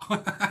 Yeah.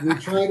 We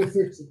try to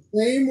fix the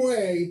same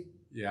way.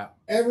 Yeah.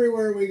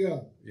 Everywhere we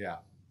go. Yeah.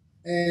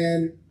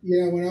 And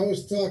when I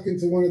was talking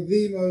to one of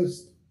the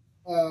most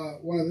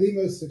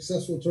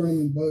successful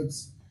tournament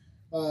boats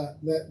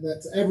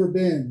that's ever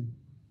been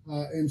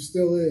and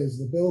still is,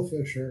 the Bill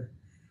Fisher,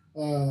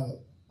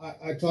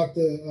 I talked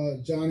to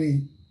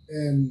Johnny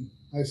and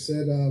I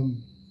said,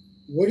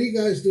 what are you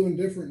guys doing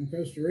different in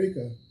Costa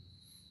Rica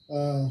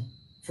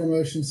from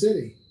Ocean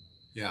City?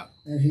 Yeah.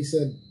 And he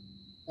said,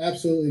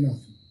 absolutely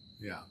nothing.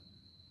 Yeah.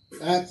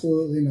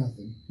 Absolutely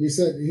nothing. He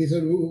said we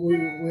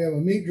have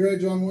a meat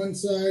dredge on one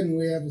side and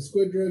we have a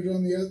squid dredge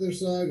on the other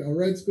side, a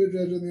red squid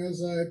dredge on the other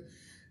side,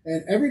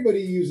 and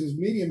everybody uses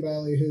medium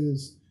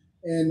ballyhoos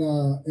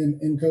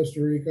in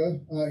Costa Rica.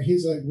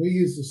 He's like, we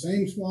use the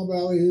same small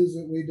ballyhoos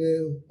that we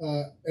do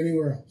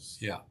anywhere else.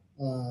 Yeah.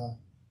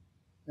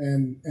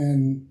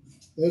 And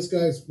those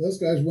guys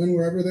win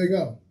wherever they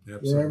go.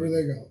 Absolutely. Wherever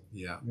they go.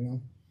 Yeah. You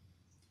know.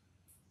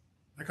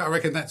 Okay, I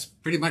reckon that's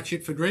pretty much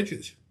it for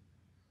dredges.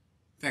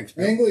 Thanks,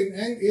 Bill.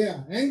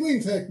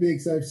 Angling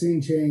techniques I've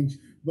seen change,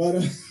 but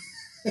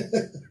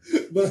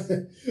but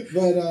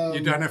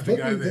you don't have to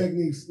go there.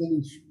 Techniques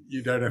change.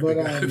 You don't have to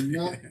go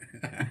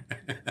there.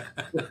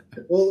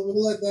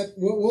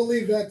 We'll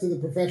leave that to the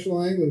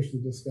professional anglers to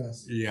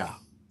discuss. Yeah.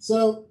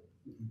 So.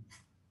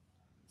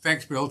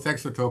 Thanks, Bill.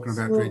 Thanks for talking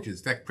about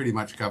dredges. That pretty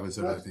much covers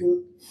it, absolutely. I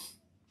think.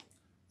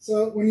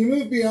 So when you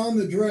move beyond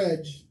the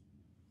dredge,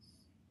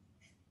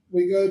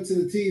 we go to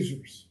the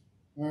teasers.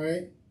 All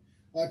right.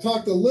 I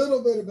talked a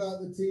little bit about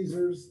the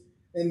teasers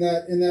in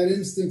that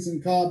instance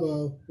in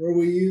Cabo where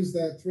we use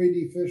that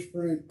 3D fish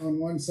print on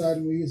one side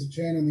and we use a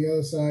chain on the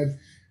other side.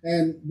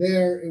 And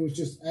there it was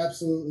just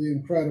absolutely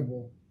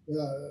incredible,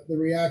 the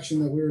reaction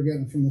that we were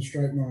getting from the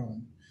striped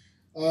marlin.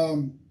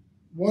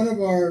 One of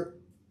our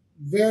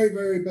very,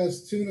 very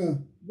best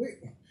tuna,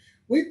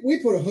 we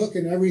put a hook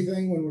in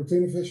everything when we're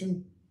tuna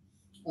fishing.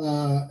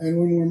 And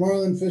when we're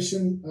marlin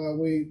fishing,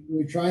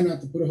 we try not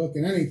to put a hook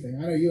in anything.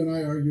 I know you and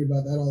I argue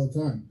about that all the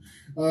time.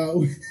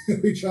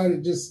 We try to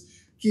just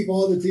keep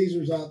all the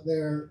teasers out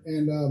there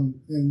and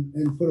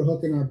put a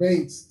hook in our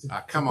baits.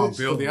 Come on,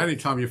 Bill. The only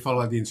time you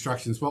followed the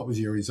instructions, what was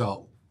your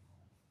result?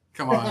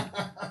 Come on.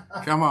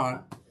 Come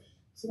on.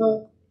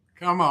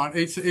 Come on.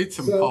 Eat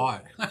some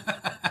pie.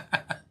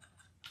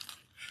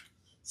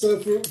 So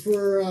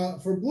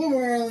for blue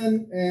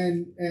marlin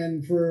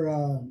and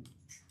for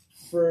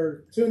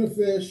tuna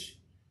fish,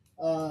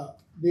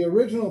 the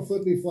original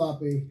Flippy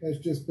Floppy has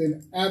just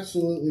been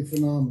absolutely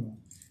phenomenal.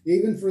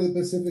 Even for the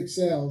Pacific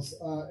sails,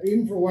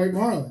 even for white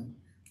marlin,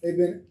 they've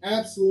been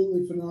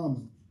absolutely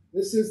phenomenal.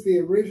 This is the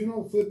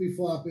original Flippy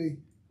Floppy,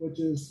 which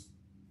is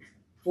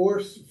four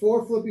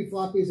Flippy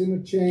Floppies in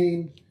a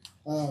chain,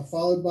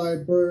 followed by a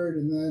bird,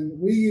 and then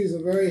we use a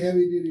very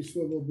heavy-duty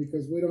swivel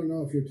because we don't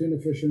know if you're tuna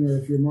fishing or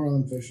if you're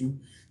marlin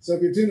fishing. So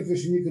if you're tuna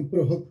fishing, you can put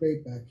a hook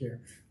bait back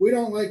here. We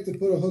don't like to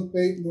put a hook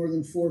bait more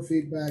than 4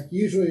 feet back,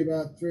 usually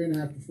about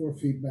 3.5 to 4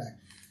 feet back.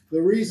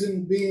 The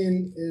reason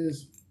being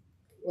is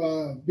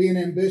being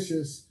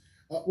ambitious.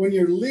 When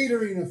you're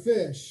leadering a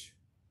fish,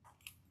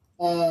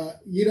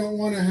 you don't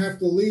want to have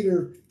to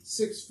leader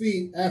 6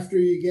 feet after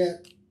you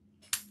get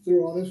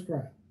through all this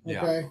crap.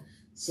 Okay. Yeah.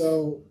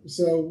 So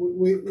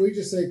we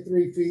just say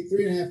 3 feet,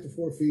 3.5 to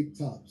 4 feet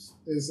tops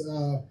is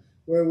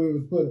where we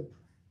would put it.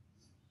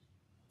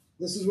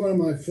 This is one of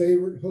my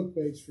favorite hook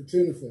baits for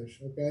tuna fish.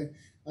 Okay,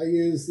 I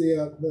use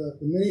the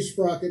mini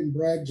sprocket and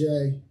Brad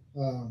J,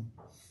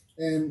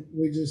 and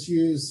we just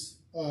use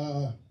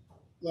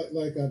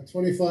like a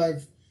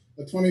 25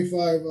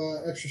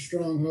 extra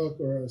strong hook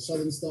or a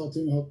southern style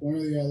tuna hook, one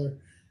or the other,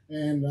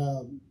 and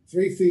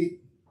 3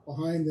 feet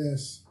behind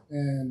this,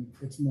 and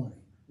it's money.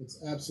 It's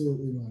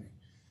absolutely money.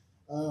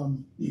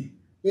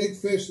 Big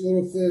fish,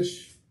 little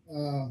fish,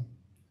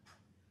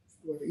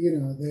 you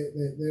know,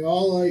 they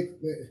all like.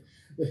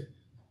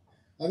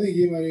 I think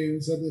you might have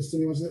even said this to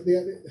me once.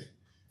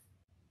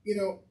 You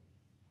know,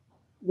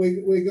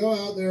 we go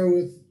out there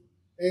with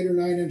 8 or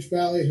 9 inch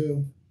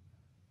ballyhoo,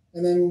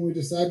 and then when we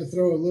decide to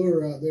throw a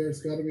lure out there,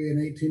 it's got to be an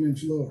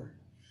 18-inch lure.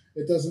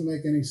 It doesn't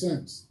make any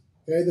sense.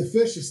 Okay, the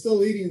fish is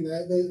still eating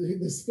that.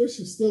 The fish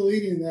is still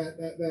eating that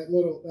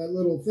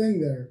little thing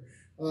there.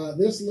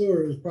 This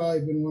lure has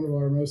probably been one of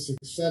our most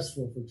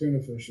successful for tuna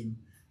fishing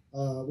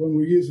when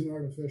we're using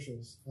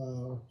artificials.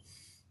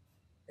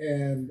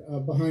 And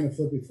behind a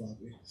Flippy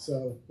Floppy.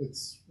 So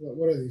it's,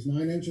 what are these,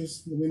 9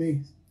 inches, the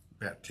mini?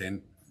 About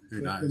 10,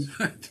 who knows?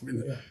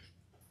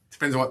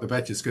 Depends on what the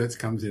batch of skirts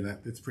comes in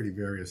at. It's pretty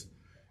various.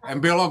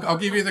 And Bill, I'll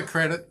give you the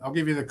credit. I'll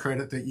give you the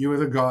credit that you were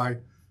the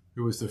guy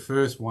who was the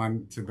first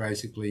one to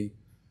basically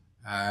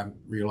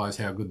realise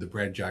how good the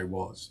Brad J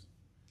was.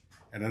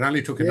 And it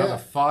only took another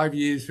 5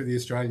 years for the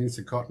Australians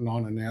to cotton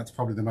on, and now it's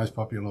probably the most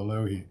popular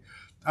lure here.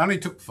 It only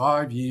took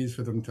 5 years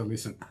for them to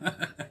listen.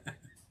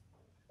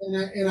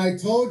 And I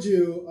told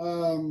you,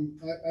 I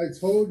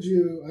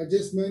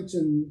just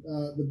mentioned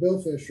the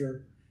Bill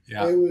Fisher.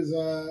 Yeah. It was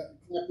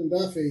Captain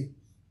Duffy,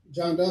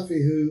 John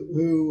Duffy,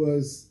 who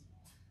was,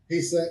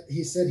 he said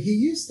he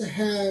used to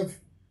have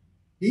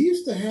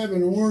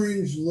an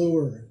orange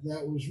lure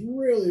that was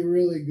really,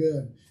 really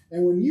good.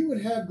 And when you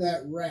would have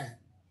that rat,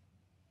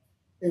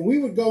 and we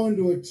would go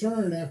into a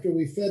turn after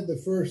we fed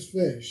the first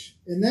fish,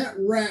 and that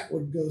rat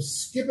would go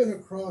skipping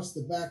across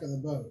the back of the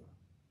boat.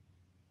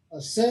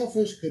 A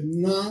sailfish could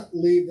not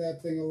leave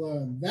that thing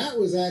alone. That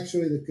was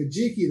actually the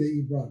Kajiki that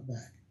you brought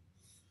back.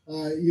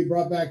 You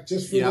brought back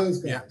just for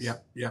those guys.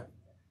 Yep.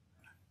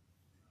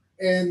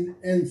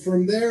 and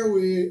from there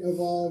we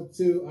evolved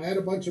to, I had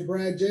a bunch of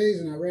Brad Jays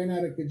and I ran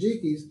out of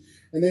Kajikis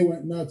and they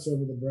went nuts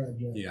over the Brad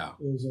Jay. Yeah.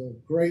 It was a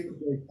great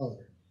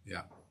color.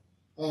 Yeah.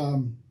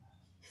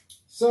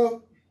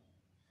 So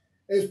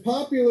as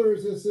popular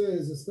as this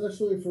is,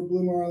 especially for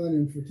blue marlin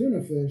and for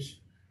tuna fish,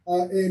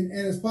 and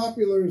as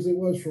popular as it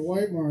was for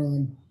white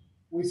marlin,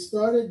 we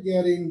started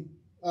getting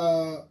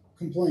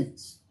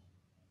complaints.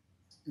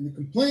 And the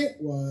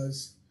complaint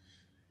was,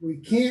 we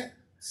can't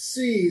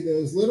see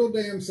those little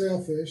damn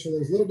sailfish or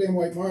those little damn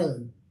white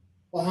marlin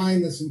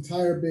behind this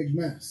entire big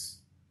mess.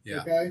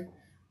 Yeah. Okay?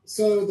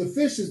 So the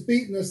fish is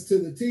beating us to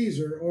the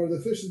teaser, or the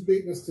fish is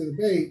beating us to the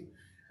bait,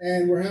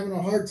 and we're having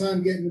a hard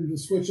time getting them to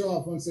switch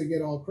off once they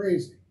get all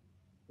crazy.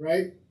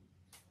 Right?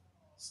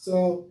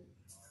 So,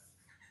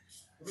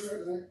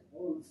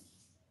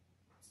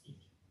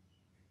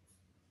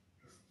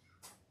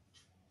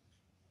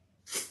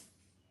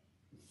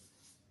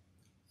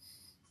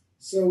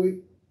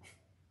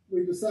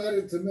 we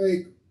decided to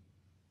make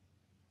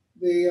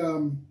the,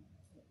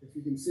 if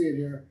you can see it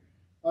here,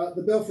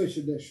 the Billfish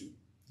edition.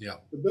 Yeah.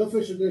 The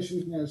Billfish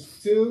edition has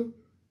 2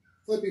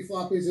 flippy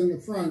floppies in the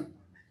front,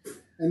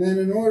 and then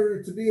in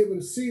order to be able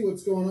to see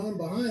what's going on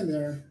behind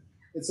there,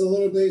 it's a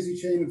little daisy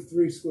chain of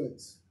 3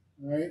 squids.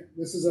 All right,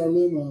 this is our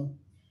Lumo.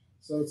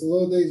 So it's a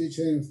little daisy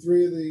chain of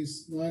 3 of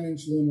these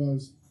 9-inch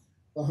Lumos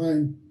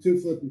behind 2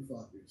 flippy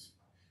floppies.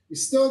 You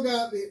still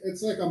got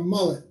it's like a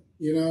mullet,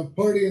 you know,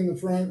 party in the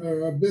front,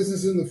 or a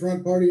business in the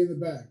front, party in the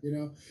back, you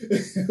know.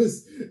 It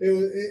was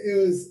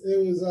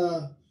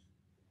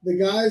the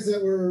guys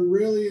that were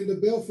really into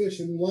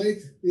billfish and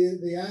liked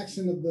the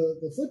action of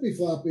the flippy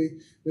floppy,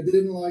 but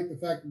didn't like the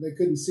fact that they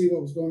couldn't see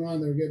what was going on.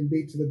 They were getting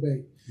beat to the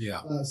bait.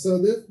 Yeah. So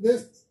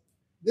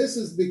this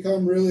has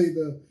become really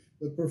the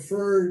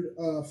preferred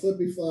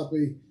flippy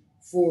floppy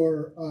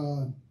for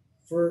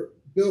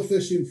bill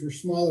fishing for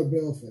smaller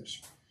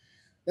billfish.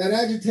 That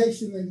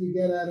agitation that you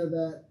get out of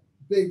that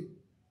big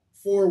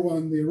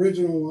 4-1, the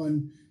original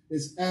one,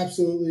 is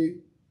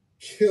absolutely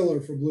killer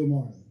for blue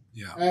marlin.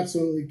 Yeah.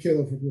 Absolutely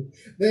killer for blue.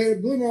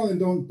 Blue marlin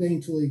don't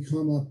daintily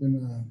come up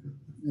and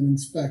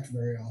inspect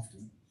very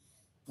often.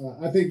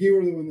 I think you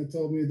were the one that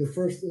told me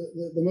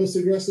the most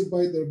aggressive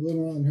bite that a blue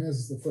marlin has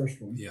is the first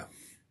one. Yeah.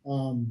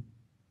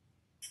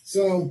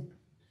 So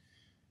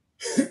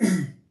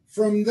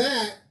from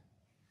that,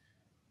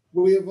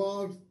 we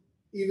evolved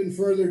even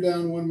further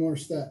down one more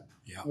step.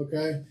 Yeah.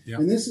 Okay. Yeah.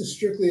 And this is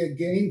strictly a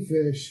game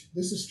fish.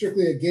 This is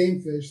strictly a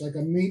game fish, like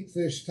a meat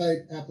fish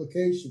type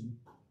application.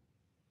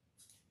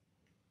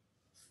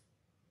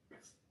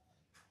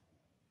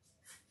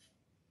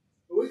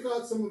 But we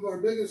caught some of our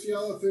biggest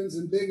yellowfins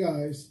and big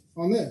eyes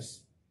on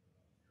this.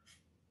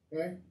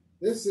 Okay.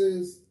 This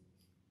is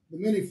the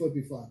mini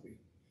flippy floppy,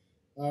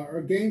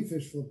 or game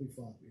fish flippy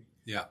floppy.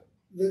 Yeah.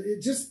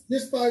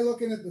 Just by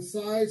looking at the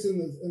size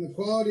and the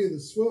quality of the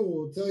swivel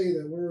will tell you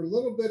that we're a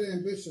little bit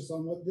ambitious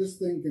on what this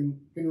thing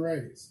can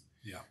raise.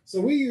 Yeah.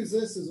 So we use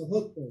this as a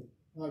hook bait.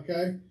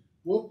 Okay.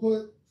 We'll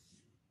put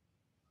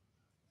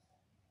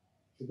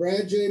the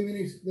Brad J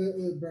mini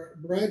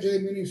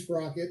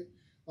sprocket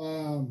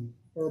or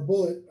a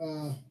bullet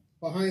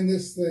behind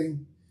this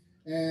thing,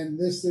 and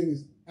this thing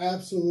is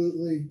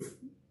absolutely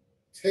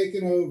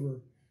taken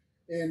over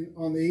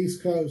on the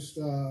East Coast.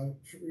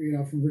 You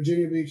know, from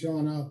Virginia Beach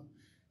on up.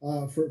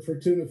 For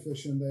tuna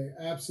fishing, they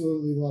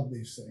absolutely love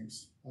these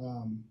things.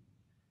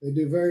 They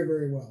do very,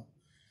 very well.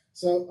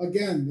 So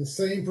again, the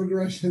same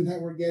progression that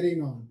we're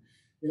getting on.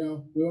 You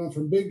know, we went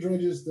from big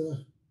dredges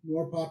to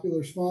more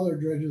popular, smaller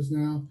dredges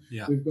now.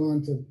 Yeah. We've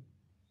gone to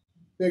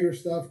bigger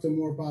stuff to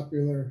more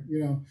popular. You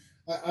know,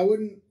 I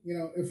wouldn't. You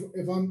know,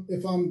 if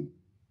I'm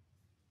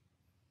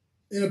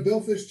in a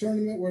billfish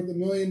tournament worth $1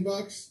 million,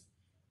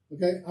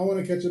 okay, I want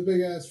to catch a big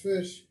ass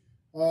fish.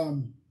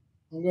 I'm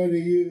going to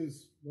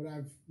use what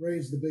I've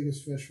raised the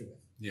biggest fish with.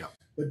 Yeah.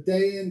 But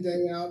day in,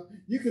 day out,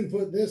 you can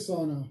put this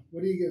on a,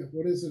 what do you get?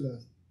 What is it?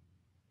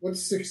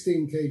 What's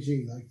 16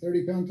 kg? Like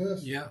 30-pound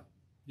test? Yeah.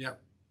 Yeah.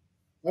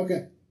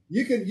 Okay.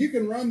 You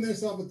can run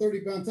this off a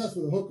 30-pound test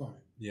with a hook on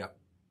it. Yeah.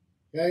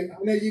 Okay.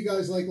 I know you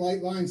guys like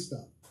light line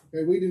stuff.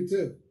 Okay. We do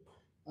too.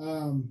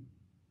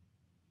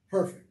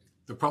 Perfect.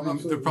 The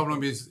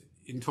problem is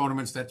in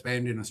tournaments that's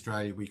banned in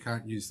Australia. We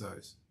can't use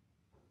those.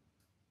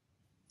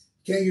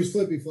 Can't use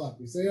flippy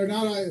floppies. They are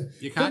not.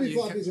 Flippy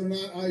floppies are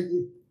not.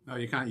 No,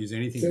 you can't use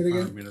anything in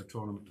front of them in a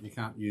tournament. You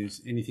can't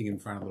use anything in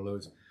front of the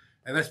lures.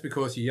 And that's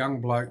because a young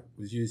bloke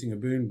was using a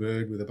boon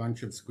bird with a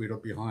bunch of squid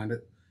up behind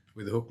it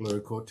with a hook lure,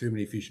 caught too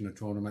many fish in a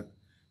tournament,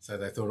 so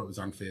they thought it was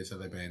unfair, so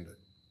they banned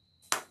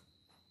it.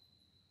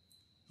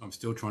 I'm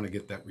still trying to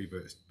get that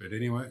reversed. But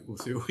anyway, we'll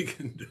see what we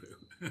can do.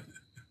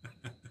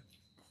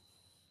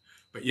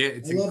 But yeah,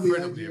 it's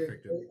incredibly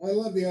effective. I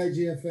love the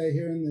IGFA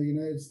here in the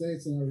United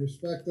States, and I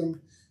respect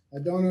them. I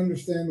don't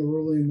understand the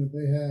ruling that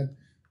they had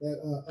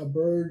that a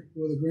bird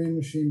with a green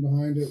machine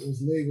behind it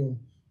was legal,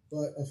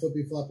 but a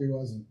flippy floppy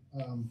wasn't.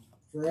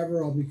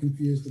 Forever I'll be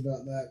confused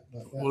about that.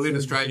 Well, in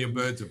Australia,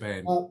 birds are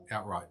banned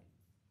outright.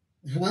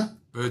 Huh?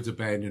 Birds are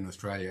banned in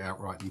Australia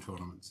outright in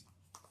tournaments.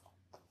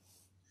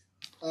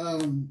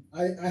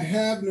 I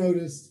have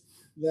noticed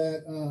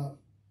that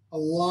a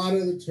lot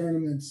of the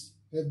tournaments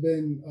have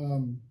been,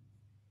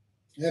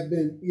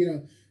 you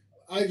know,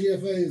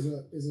 IGFA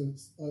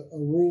is a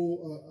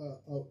rule,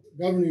 a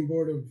governing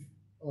board of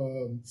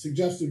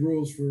suggested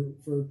rules for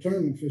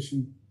tournament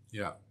fishing.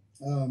 Yeah.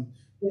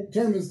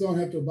 Tournaments don't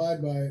have to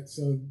abide by it.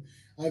 So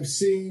I've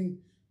seen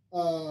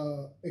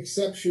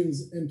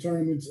exceptions in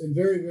tournaments, in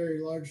very,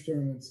 very large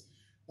tournaments,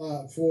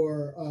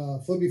 for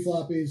flippy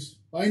floppies,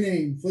 by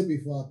name flippy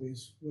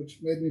floppies, which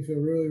made me feel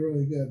really,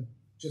 really good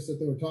just that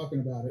they were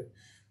talking about it,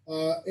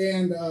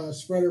 and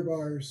spreader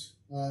bars,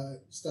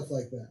 stuff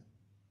like that.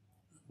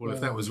 Well,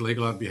 if that was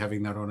legal, I'd be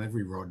having that on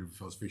every rod if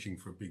I was fishing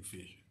for a big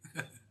fish.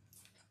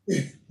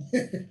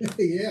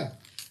 Yeah,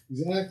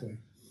 exactly.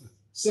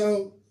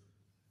 So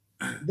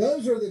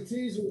those are the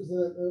teasers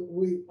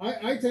that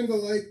I tend to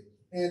like,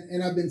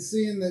 and I've been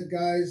seeing that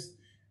guys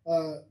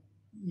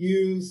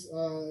use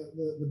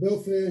the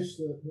billfish,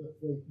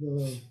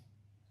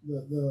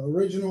 the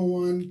original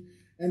one,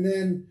 and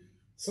then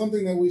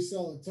something that we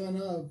sell a ton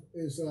of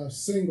is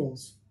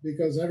singles,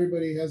 because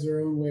everybody has their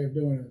own way of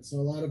doing it. So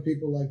a lot of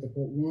people like to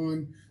put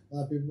one. A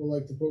lot of people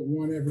like to put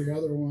one every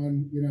other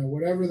one. You know,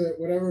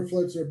 whatever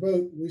floats their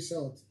boat, we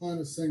sell a ton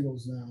of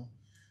singles now,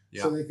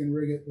 Yeah. so they can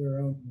rig it their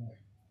own way.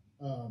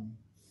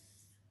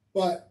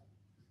 But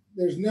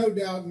there's no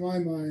doubt in my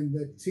mind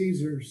that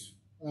teasers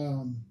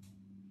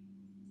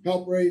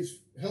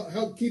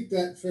help keep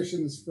that fish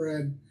in the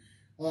spread,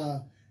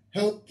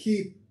 help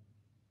keep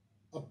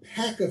a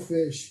pack of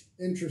fish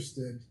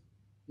interested.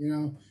 You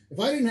know, if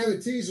I didn't have a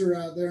teaser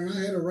out there and I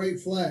had a right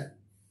flat,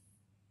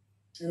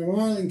 and a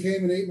marlin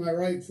came and ate my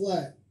right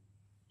flat,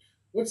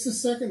 what's the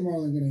second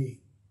marlin going to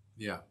eat?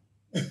 Yeah.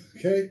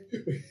 Okay,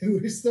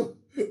 we still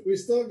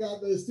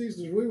got those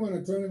teasers. We won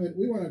a tournament.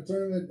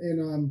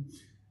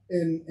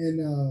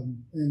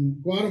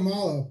 In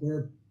Guatemala,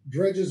 where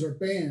dredges are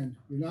banned.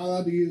 You're not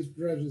allowed to use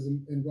dredges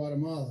in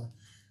Guatemala.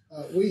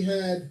 We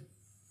had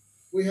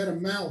a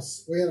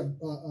mouse. We had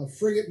a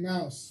frigate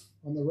mouse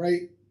on the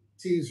right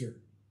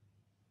teaser,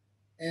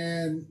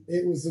 and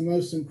it was the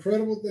most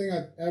incredible thing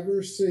I've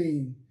ever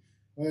seen.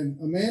 When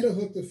Amanda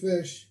hooked a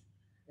fish,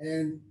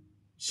 and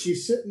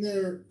she's sitting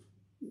there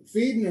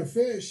feeding her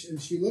fish,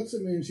 and she looks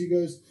at me and she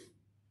goes,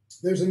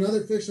 "There's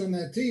another fish on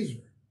that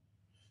teaser."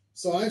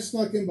 So I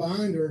snuck in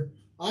behind her.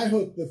 I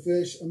hooked the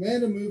fish.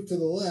 Amanda moved to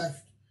the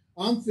left.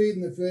 I'm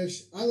feeding the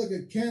fish. I look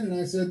at Ken and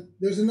I said,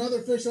 "There's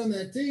another fish on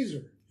that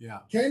teaser."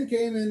 Yeah. Ken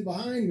came in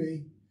behind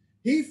me.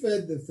 He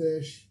fed the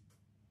fish.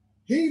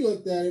 He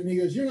looked at it and he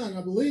goes, "You're not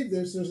going to believe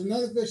this. There's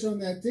another fish on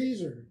that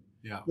teaser."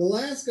 Yeah. The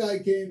last guy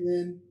came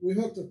in. We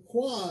hooked a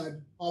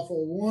quad off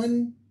of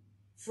one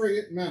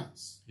frigate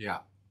mouse. Yeah.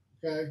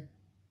 Okay.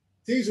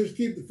 Teasers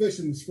keep the fish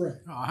in the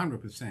spread. Oh,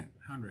 100%.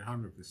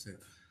 100%.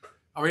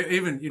 I mean,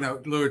 even, you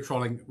know, lure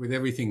trolling with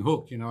everything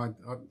hooked, you know,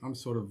 I'm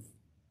sort of,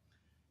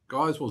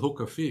 guys will hook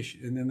a fish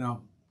and then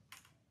they'll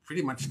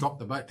pretty much stop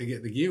the boat to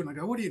get the gear. And I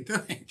go, "What are you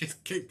doing?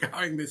 Just keep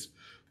going. There's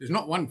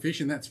not one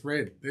fish in that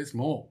spread. There's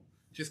more.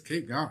 Just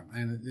keep going."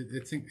 And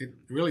it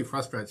really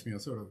frustrates me. I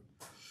sort of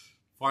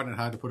find it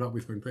hard to put up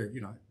with when people, you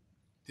know,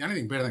 the only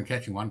thing better than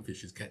catching one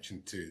fish is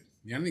catching two.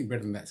 The only thing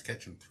better than that is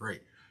catching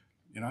three,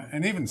 you know.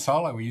 And even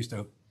solo, we used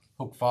to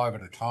hook 5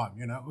 at a time,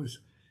 you know.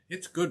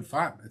 It's good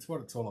fun. It's what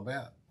it's all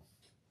about.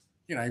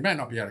 You know, you may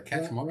not be able to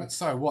catch them all, but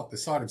so what? The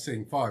sight of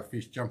seeing 5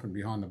 fish jumping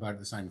behind the boat at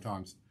the same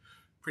time is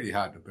pretty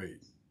hard to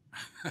beat.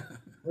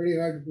 Pretty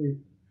hard to beat.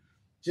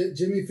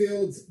 Jimmy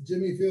Fields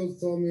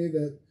told me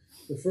that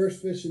the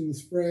first fish in the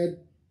spread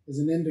is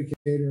an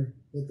indicator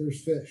that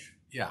there's fish.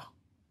 Yeah,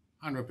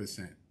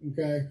 100%.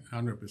 Okay?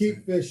 100%.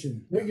 Keep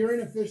fishing. When you're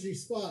in a fishy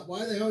spot,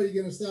 why the hell are you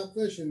going to stop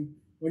fishing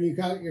when you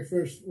hook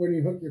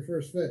your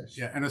first fish?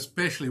 Yeah, and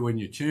especially when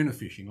you're tuna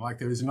fishing. Like,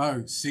 there is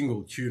no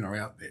single tuna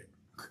out there.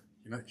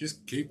 You know,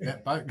 just keep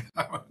that boat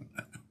going.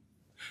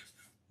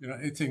 You know,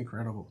 it's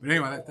incredible. But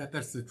anyway,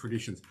 that's the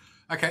traditions.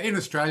 Okay, in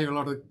Australia, a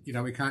lot of, you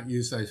know, we can't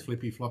use those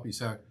flippy floppy.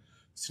 So,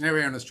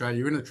 scenario in Australia,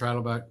 you're in a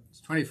trailer boat,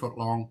 it's 20 foot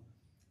long,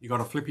 you got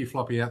a flippy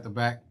floppy out the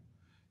back.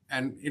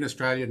 And in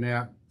Australia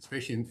now,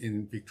 especially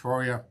in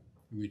Victoria,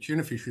 when we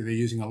tuna fishery, they're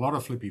using a lot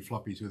of flippy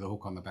floppies with a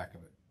hook on the back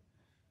of it.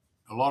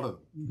 A lot of them.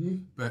 Mm-hmm.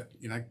 But,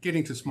 you know,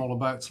 getting to smaller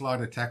boats,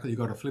 lighter tackle, you've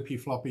got a flippy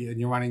floppy and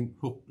you're running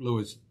hook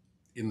lures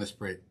in the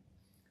spread.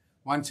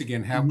 Once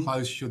again, how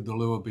close should the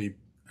lure be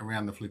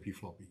around the flippy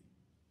floppy?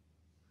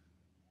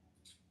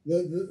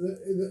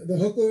 The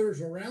hook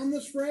lures around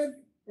the spread,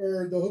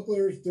 or the hook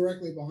lures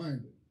directly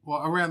behind it?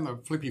 Well, around the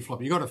flippy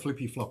floppy. You got a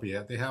flippy floppy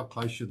out there. How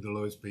close should the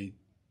lures be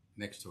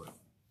next to it,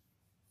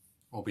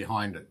 or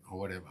behind it, or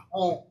whatever?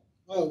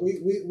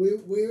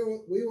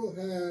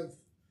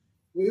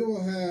 We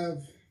will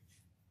have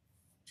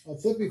a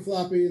flippy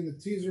floppy in the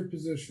teaser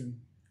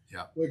position.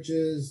 Yeah. Which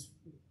is,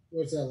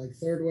 what's that, like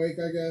third wake,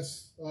 I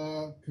guess,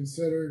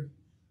 considered.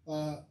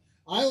 I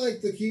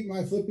like to keep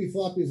my flippy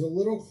floppies a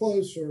little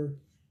closer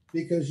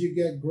because you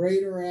get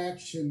greater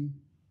action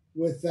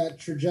with that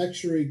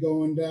trajectory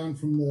going down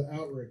from the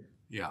outrigger.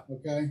 Yeah.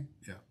 Okay?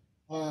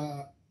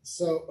 Yeah.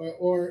 So,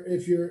 or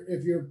if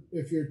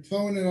you're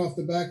towing it off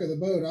the back of the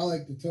boat, I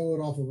like to tow it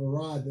off of a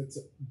rod that's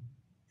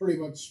pretty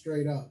much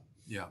straight up.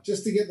 Yeah.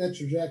 Just to get that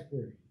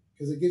trajectory,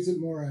 because it gives it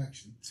more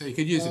action. So you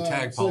could use a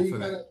tag pole for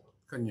that,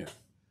 couldn't you?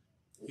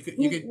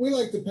 We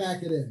like to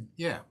pack it in.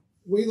 Yeah.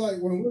 We like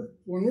when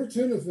we're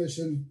tuna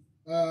fishing.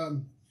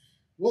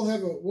 We'll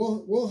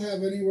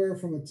have anywhere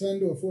from a 10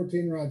 to a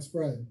 14 rod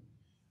spread,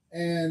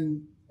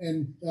 and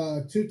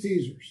 2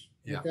 teasers.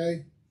 Yeah.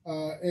 Okay.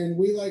 And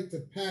we like to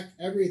pack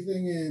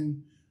everything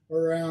in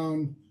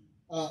around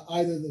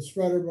either the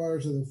spreader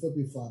bars or the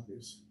flippy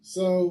floppies.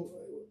 So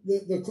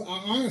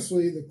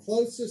honestly, the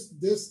closest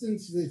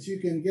distance that you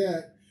can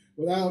get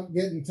without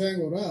getting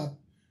tangled up,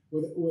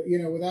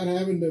 without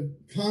having to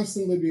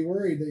constantly be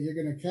worried that you're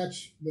going to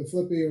catch the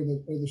flippy or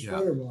the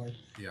spreader bar,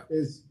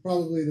 is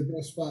probably the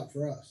best spot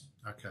for us.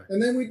 Okay.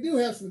 And then we do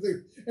have some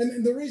things,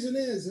 and the reason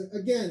is,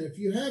 again, if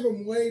you have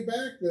them way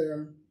back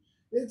there,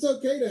 it's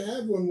okay to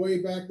have one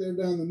way back there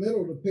down the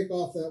middle to pick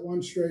off that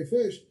one stray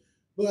fish,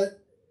 but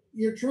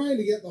you're trying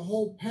to get the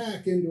whole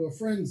pack into a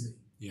frenzy.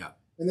 Yeah.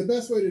 And the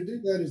best way to do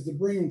that is to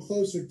bring them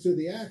closer to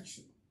the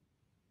action.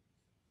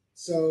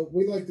 So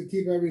we like to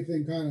keep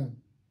everything kind of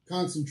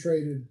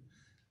concentrated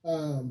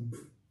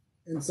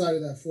inside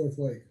of that fourth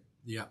wake.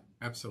 Yeah,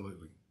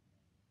 absolutely.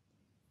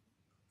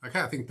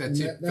 Okay, I think that's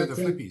it for the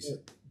flippies.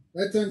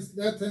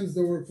 That tends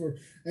to work for,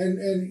 and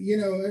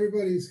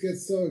everybody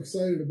gets so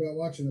excited about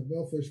watching a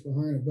billfish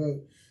behind a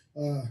boat.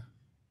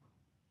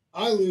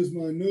 I lose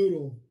my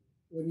noodle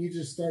when you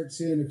just start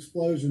seeing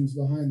explosions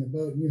behind the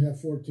boat and you have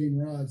 14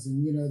 rods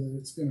and you know that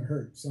it's going to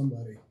hurt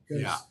somebody.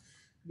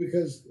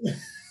 Because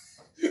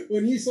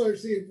when you start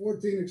seeing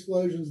 14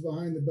 explosions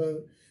behind the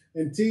boat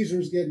and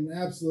teasers getting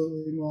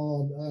absolutely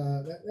mauled,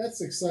 that's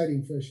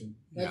exciting fishing.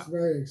 That's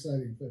very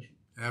exciting fishing.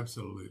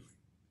 Absolutely.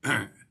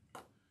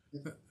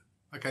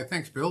 Okay,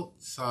 thanks, Bill.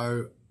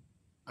 So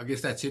I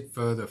guess that's it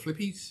for the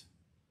flippies.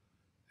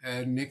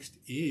 And next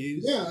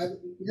is...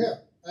 Yeah,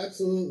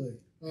 absolutely.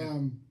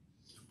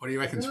 What do you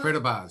reckon?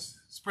 Spreader bars.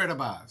 Spreader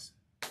bars.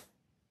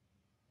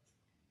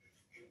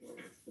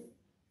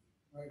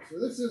 All right, so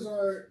this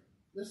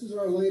is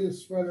our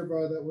latest spreader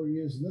bar that we're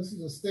using. This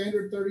is a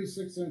standard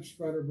 36-inch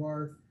spreader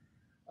bar.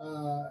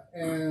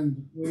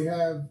 And we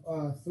have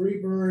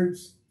 3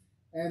 birds.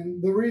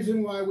 And the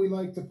reason why we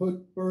like to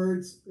put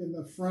birds in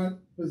the front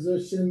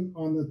position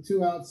on the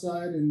 2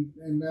 outside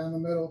and down the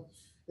middle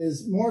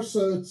is more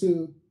so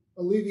to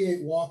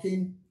alleviate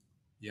walking.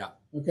 Yeah.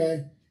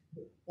 Okay.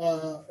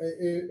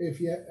 If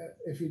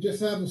you just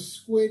have a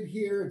squid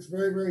here, it's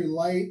very, very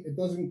light. It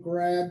doesn't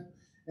grab.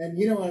 And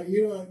you know what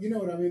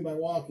I mean by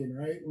walking,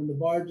 right? When the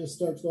bar just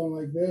starts going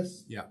like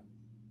this. Yeah.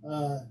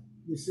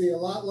 You see a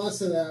lot less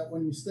of that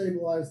when you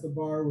stabilize the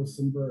bar with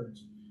some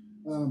birds.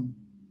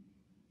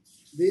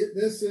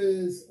 This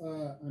is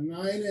a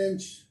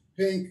 9-inch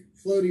pink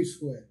floaty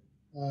squid.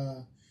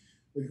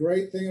 The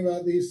great thing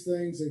about these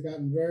things, they've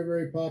gotten very,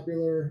 very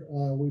popular.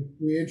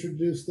 We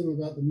introduced them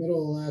about the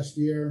middle of last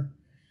year.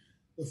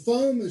 The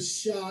foam is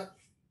shot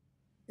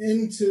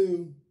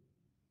into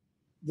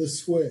the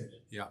squid.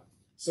 Yeah.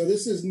 So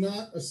this is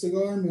not a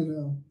cigar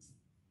minnow.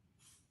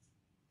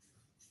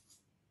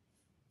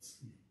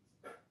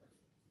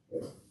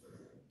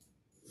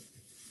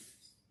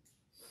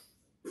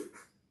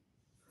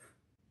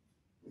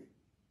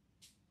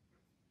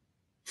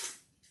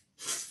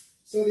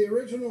 So the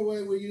original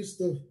way we used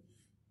to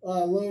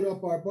load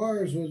up our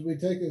bars was we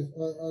take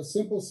a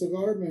simple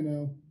cigar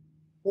minnow,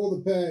 pull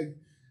the peg,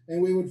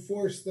 and we would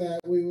force that.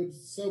 We would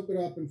soak it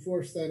up and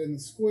force that in the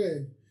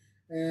squid,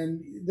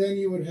 and then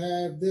you would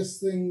have this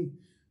thing.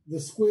 The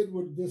squid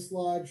would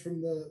dislodge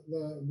from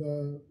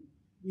the.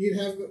 You'd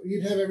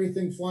have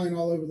everything flying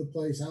all over the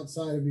place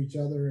outside of each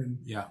other, and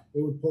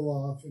it would pull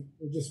off.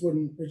 It just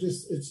wouldn't.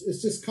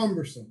 It's just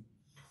cumbersome.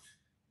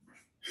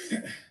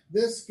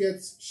 This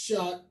gets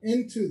shot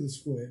into the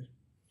squid.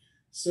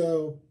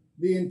 So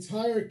the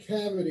entire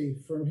cavity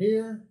from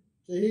here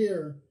to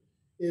here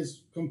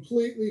is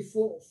completely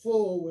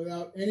full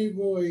without any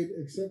void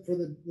except for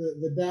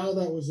the dowel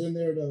that was in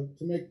there to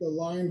make the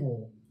line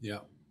hole. Yeah.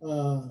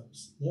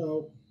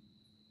 So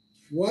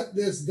what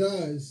this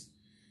does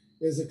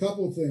is a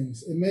couple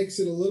things. It makes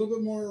it a little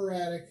bit more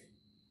erratic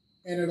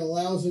and it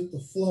allows it to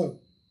float.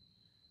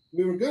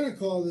 We were going to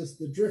call this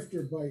the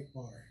drifter bite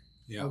bar.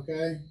 Yeah.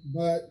 Okay.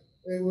 But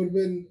it would have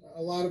been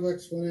a lot of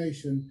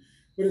explanation,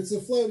 but it's a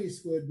floaty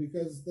squid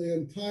because the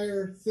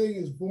entire thing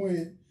is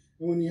buoyant.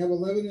 And when you have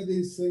 11 of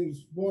these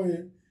things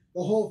buoyant,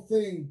 the whole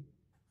thing,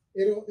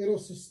 it'll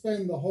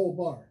suspend the whole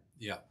bar.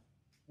 Yeah.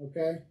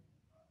 Okay.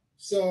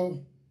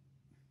 So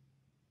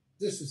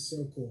this is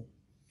so cool.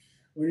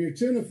 When you're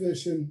tuna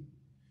fishing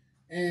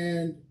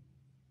and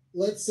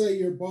let's say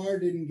your bar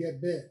didn't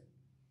get bit.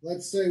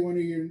 Let's say one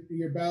of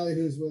your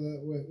ballyhoos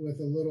with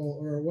a little,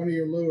 or one of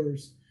your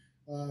lures,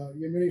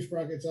 your mini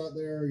sprockets out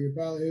there, or your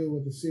ballyhoo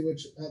with the sea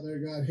witch out there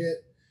got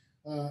hit,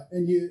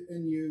 and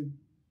you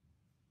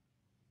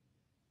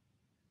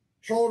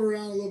trolled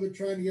around a little bit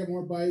trying to get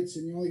more bites,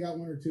 and you only got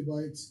 1 or 2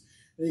 bites,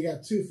 and you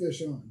got 2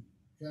 fish on.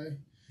 Okay.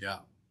 Yeah.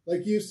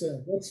 like you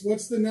said,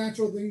 what's the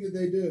natural thing that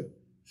they do?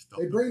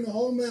 They bring the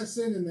whole mess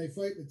in and they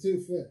fight the two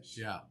fish.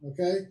 Yeah.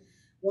 Okay.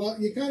 Well,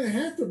 you kind of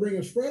have to bring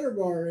a spreader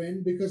bar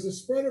in because the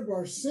spreader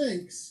bar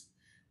sinks,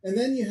 and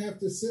then you have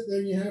to sit there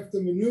and you have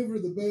to maneuver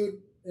the boat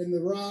and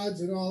the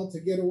rods and all to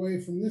get away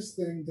from this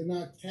thing to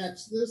not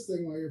catch this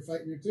thing while you're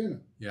fighting your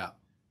tuna. Yeah.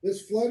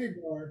 This floaty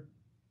bar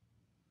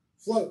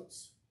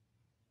floats.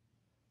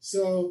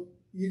 So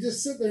you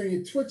just sit there and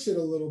you twitch it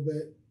a little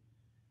bit,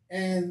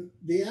 and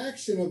the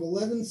action of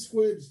 11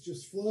 squids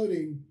just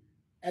floating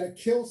at a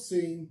kill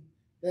scene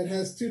that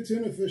has 2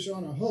 tuna fish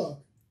on a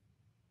hook,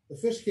 the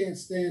fish can't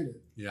stand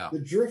it. Yeah. The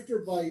drifter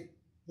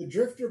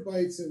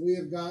bites that we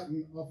have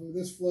gotten off of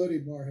this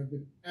floaty bar have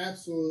been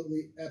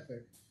absolutely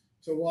epic.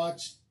 To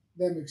watch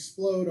them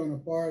explode on a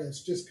bar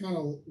that's just kind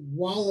of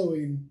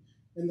wallowing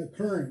in the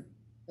current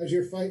as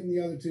you're fighting the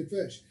other 2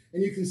 fish.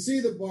 And you can see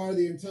the bar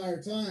the entire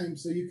time,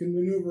 so you can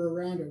maneuver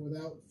around it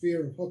without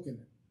fear of hooking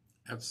it.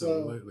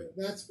 Absolutely.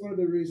 So that's one of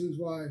the reasons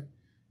why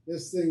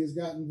this thing has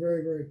gotten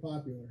very, very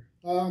popular.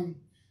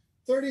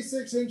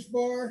 36-inch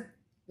bar,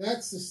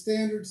 that's the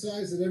standard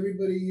size that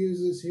everybody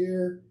uses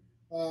here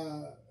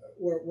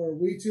where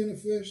we tuna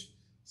fish.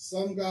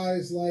 Some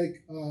guys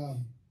like a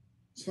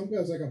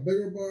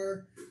bigger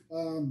bar.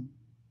 A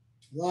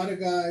lot of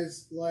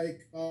guys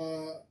like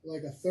a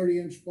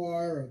 30-inch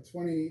bar or a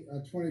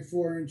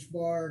 24-inch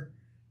bar.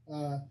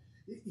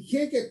 You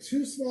can't get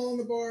too small in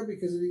the bar,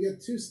 because if you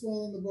get too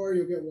small in the bar,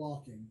 you'll get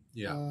walking.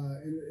 Yeah.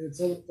 And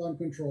it's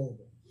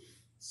uncontrollable.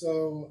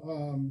 So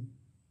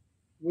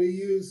we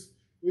use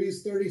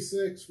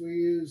 36, we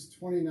use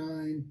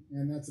 29,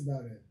 and that's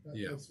about it.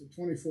 That's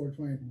 24,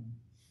 29.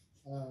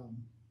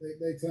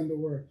 They tend to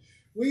work.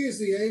 We use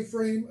the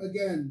A-frame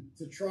again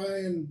to try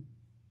and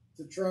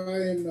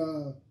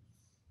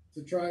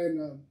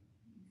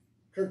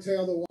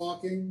curtail the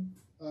walking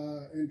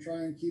and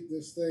try and keep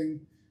this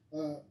thing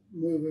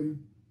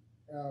moving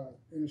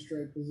in a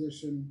straight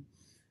position.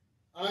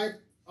 I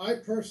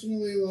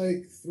personally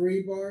like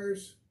 3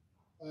 bars.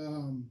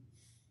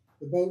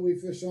 The boat we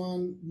fish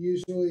on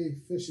usually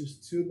fishes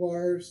 2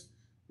 bars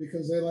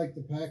because they like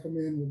to pack them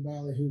in with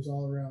ballyhoos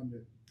all around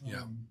it.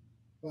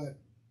 But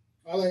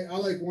I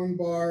like 1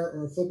 bar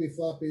or a flippy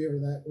floppy or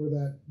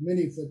that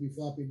mini flippy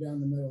floppy down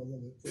the middle a little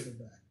bit further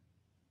back.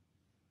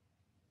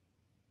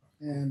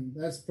 And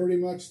that's pretty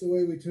much the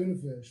way we tuna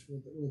fish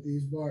with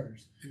these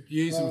bars. Do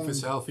you use them for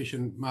sailfish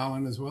and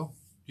marlin as well?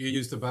 Do you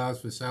use the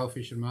bars for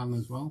sailfish and marlin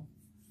as well?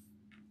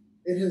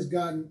 It has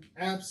gotten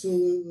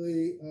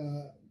absolutely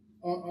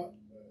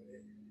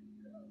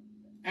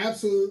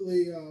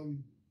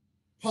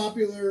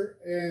popular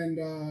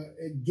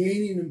and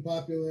gaining in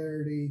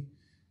popularity.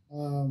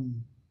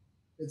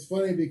 It's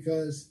funny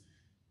because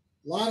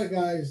a lot of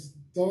guys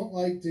don't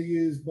like to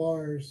use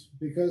bars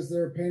because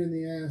they're a pain in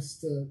the ass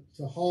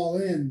to haul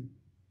in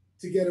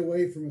to get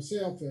away from a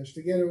sailfish,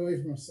 to get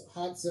away from a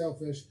hot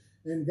sailfish,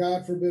 and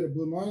God forbid a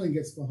blue marlin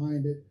gets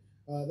behind it,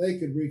 they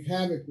could wreak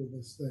havoc with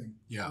this thing.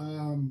 Yeah.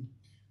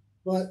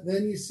 But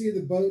then you see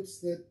the boats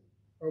that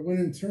are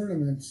winning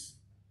tournaments,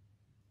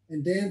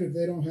 and damned if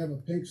they don't have a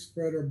pink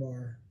spreader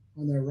bar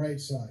on their right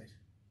side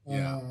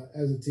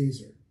as a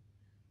teaser.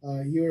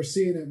 You are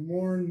seeing it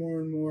more and more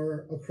and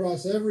more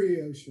across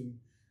every ocean,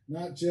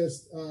 not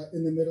just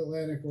in the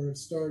mid-Atlantic where it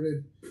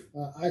started.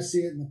 I see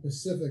it in the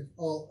Pacific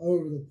all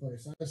over the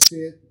place. I see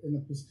it in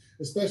the,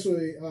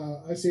 especially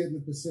I see it in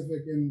the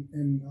Pacific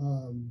in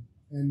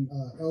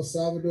El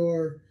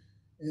Salvador,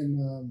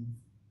 in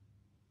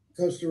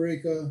Costa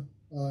Rica,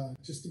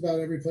 just about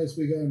every place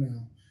we go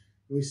now.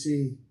 We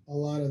see a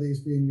lot of these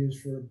being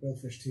used for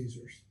billfish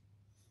teasers.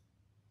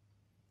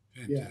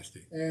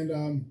 Fantastic. Yeah.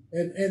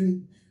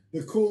 And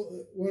the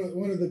cool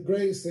one of the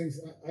greatest things,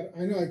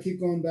 I know I keep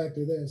going back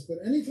to this, but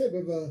any type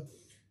of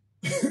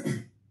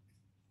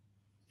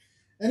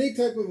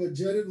a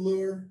jetted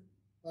lure,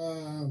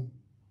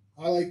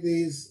 I like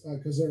these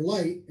because they're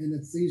light and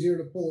it's easier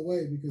to pull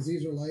away because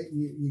these are light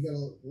and you got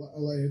a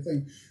lighter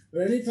thing.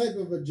 But any type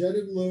of a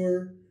jetted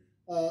lure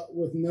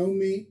with no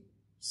meat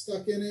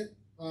stuck in it,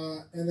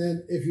 and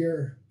then if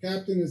your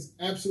captain is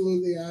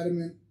absolutely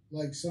adamant,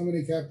 like so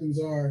many captains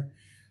are,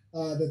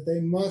 that they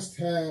must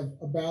have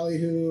a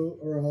ballyhoo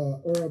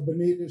or a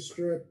bonita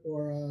strip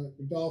or a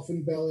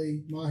dolphin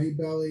belly, mahi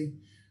belly,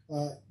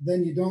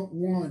 then you don't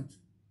want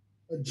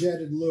a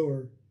jetted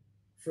lure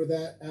for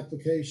that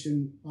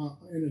application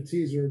in a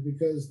teaser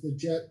because the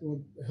jet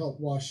will help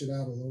wash it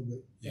out a little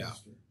bit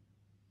faster.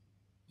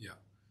 Yeah.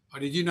 Oh,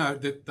 did you know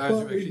that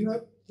those are actually...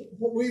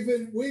 But we've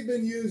been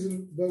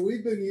using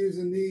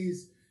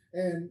these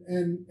and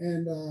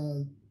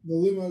the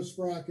Lumo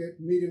sprocket,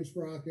 medium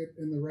sprocket,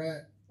 and the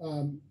rat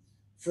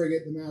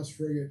frigate, the mouse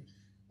frigate.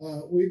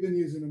 We've been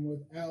using them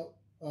without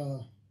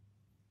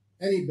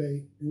any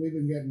bait, and we've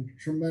been getting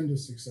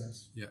tremendous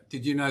success. Yeah.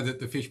 Did you know that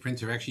the fish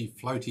prints are actually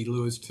floaty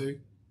lures too?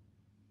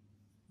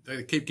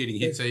 They keep getting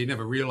hit, so you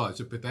never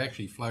realise it, but they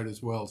actually float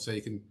as well. So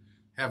you can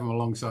have them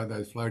alongside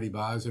those floaty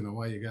bars, and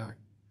away you go.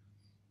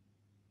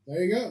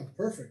 There you go.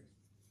 Perfect.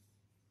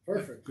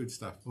 Perfect. Good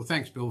stuff. Well,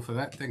 thanks, Bill, for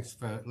that. Thanks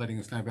for letting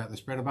us know about the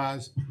spreader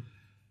bars.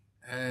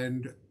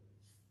 And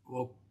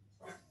well,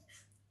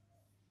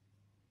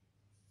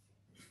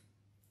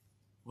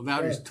 we'll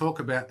now just talk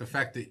about the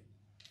fact that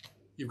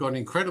you've got an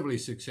incredibly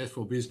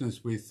successful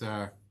business with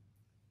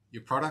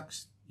your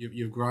products.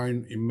 You've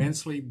grown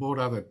immensely, bought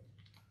other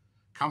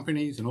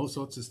companies and all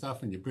sorts of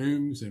stuff, and your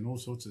booms and all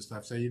sorts of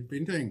stuff. So you've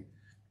been doing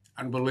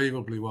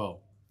unbelievably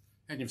well.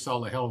 And you've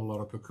sold a hell of a lot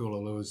of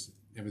Pakula lures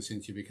ever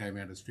since you became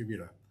our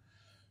distributor.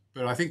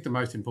 But I think the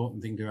most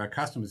important thing to our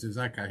customers is,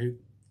 okay,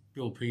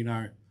 Bill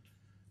Pino,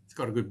 he's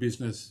got a good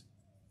business.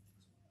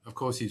 Of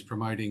course, he's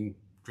promoting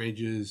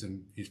Dredges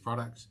and his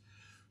products.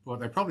 What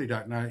they probably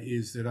don't know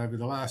is that over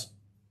the last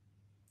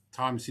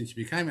time since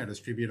you became our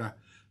distributor,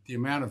 the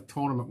amount of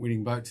tournament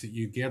winning boats that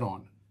you get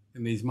on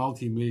in these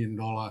multi-million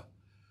dollar,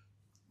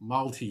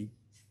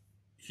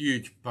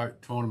 huge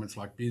boat tournaments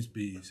like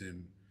Bisbee's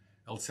and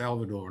El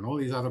Salvador and all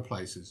these other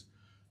places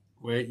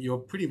where you're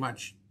pretty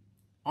much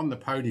on the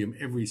podium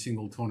every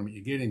single tournament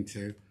you get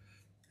into.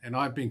 And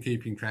I've been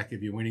keeping track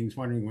of your winnings,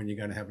 wondering when you're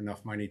going to have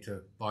enough money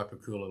to buy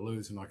Pakula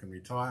lures and I can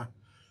retire.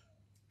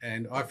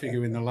 And I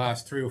figure in the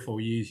last 3 or 4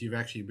 years, you've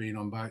actually been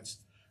on boats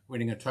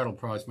winning a total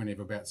prize money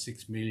of about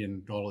 $6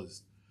 million,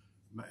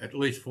 at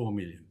least $4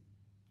 million.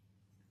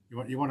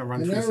 You want to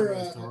run through some of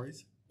those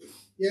stories?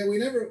 Yeah, I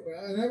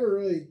never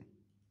really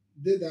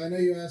did that. I know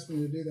you asked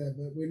me to do that,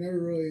 but we never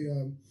really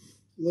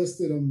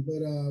listed them.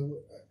 But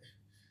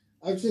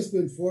I've just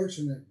been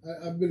fortunate.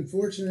 I've been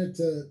fortunate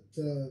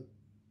to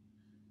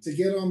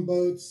get on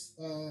boats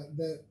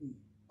that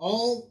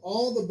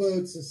all the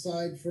boats,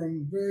 aside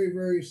from very,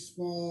 very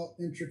small,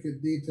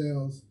 intricate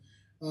details,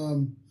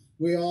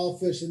 we all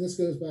fish, and this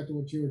goes back to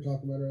what you were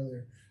talking about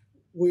earlier.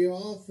 We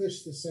all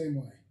fish the same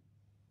way,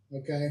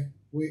 okay?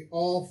 We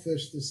all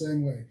fish the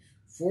same way.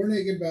 4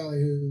 naked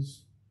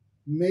ballyhoos,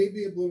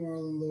 maybe a blue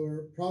marlin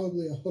lure,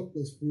 probably a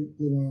hookless blue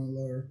marlin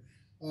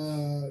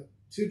lure,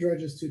 2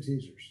 dredges, 2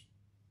 teasers,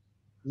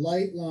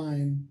 light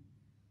line,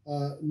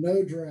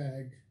 no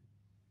drag,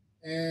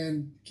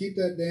 and keep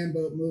that damn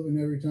boat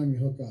moving every time you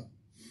hook up.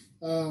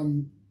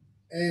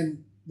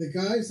 And the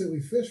guys that we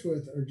fish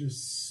with are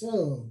just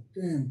so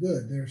damn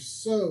good. They're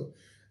so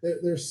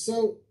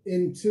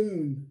in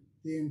tune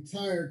the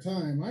entire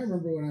time. I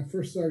remember when I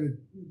first started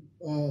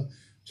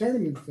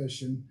tournament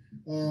fishing,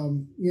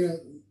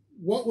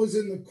 what was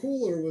in the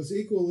cooler was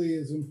equally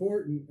as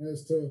important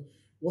as to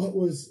what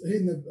was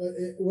in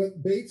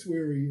what baits we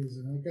were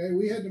using. Okay,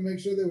 we had to make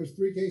sure there was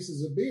 3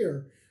 cases of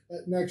beer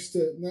next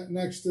to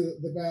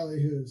the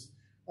ballyhoos.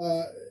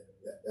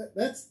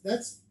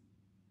 That's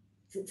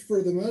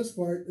for the most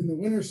part in the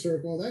winter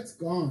circle. That's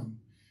gone.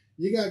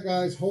 You got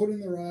guys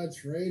holding the rods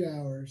for 8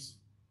 hours,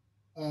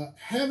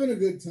 having a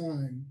good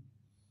time,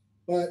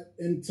 but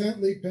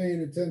intently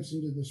paying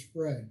attention to the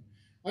spread.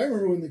 I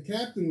remember when the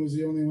captain was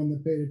the only one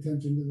that paid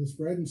attention to the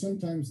spread, and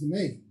sometimes the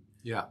mate.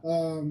 Yeah.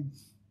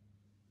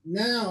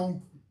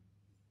 Now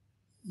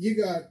you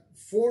got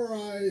 4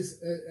 eyes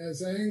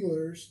as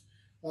anglers,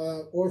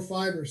 or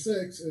 5 or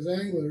 6 as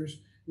anglers.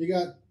 You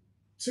got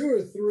 2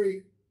 or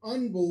 3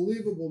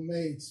 unbelievable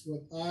mates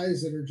with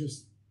eyes that are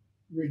just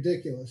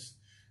ridiculous.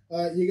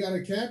 You got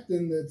a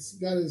captain that's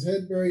got his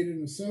head buried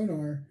in a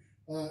sonar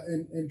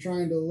and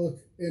trying to look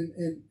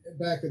in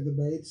back at the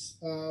baits.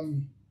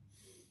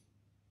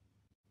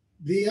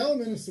 The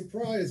element of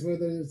surprise,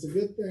 whether it's a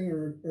good thing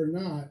or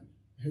not,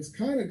 has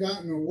kind of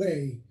gotten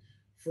away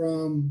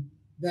from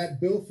that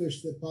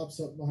billfish that pops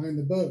up behind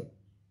the boat,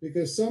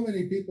 because so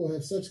many people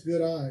have such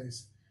good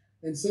eyes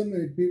and so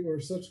many people are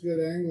such good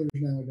anglers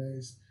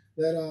nowadays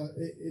that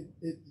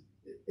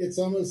it's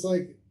almost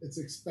like it's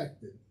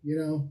expected, you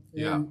know?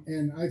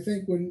 And I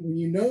think when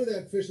you know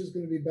that fish is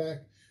going to be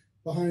back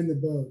behind the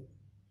boat,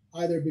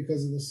 either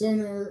because of the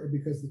sonar or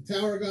because the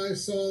tower guy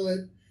saw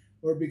it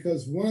or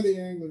because one of the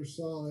anglers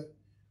saw it,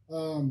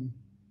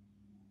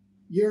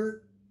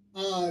 your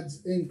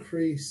odds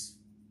increase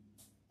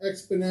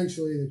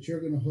exponentially that you're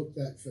going to hook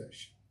that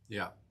fish.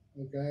 Yeah.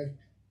 Okay.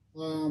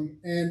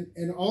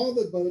 And all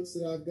the boats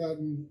that I've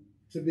gotten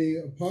to be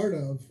a part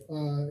of,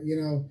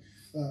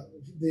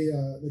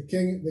 the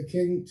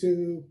King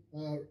 2,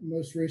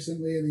 most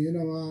recently in the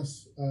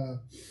Unomas,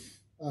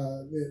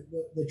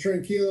 the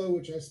Tranquilo,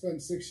 which I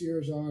spent 6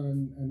 years on,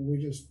 and we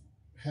just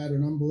had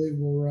an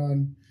unbelievable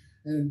run,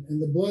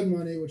 and the Blood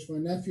Money, which my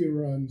nephew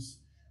runs,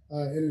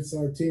 and it's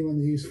our team on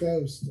the East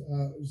Coast,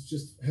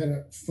 just had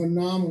a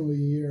phenomenal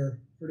year,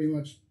 pretty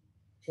much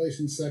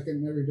placing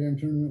second in every damn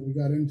tournament we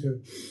got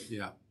into.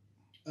 Yeah.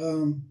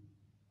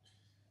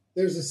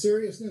 There's a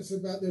serious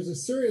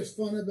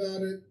fun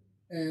about it,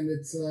 and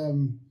it's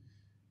and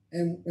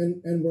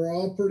we're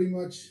all pretty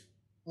much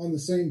on the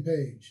same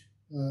page.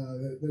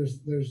 There's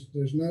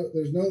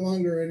no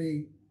longer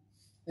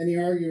any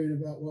arguing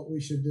about what we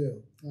should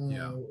do.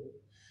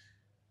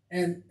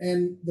 And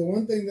the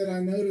one thing that I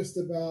noticed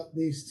about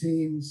these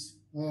teams,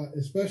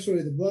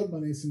 especially the Blood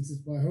Money, since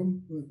it's my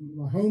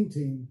home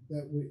team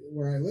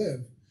where I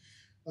live,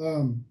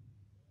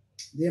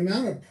 the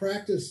amount of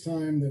practice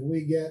time that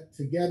we get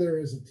together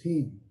as a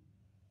team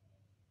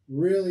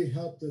really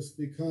helped us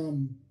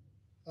become,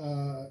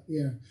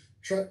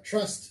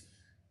 trust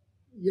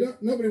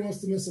nobody wants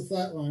to miss a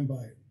flatline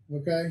bite.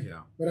 Okay.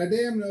 Yeah. But I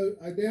damn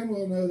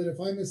well know that if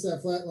I miss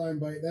that flatline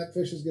bite, that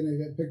fish is going to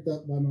get picked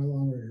up by my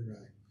long rigger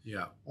guy.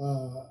 Yeah.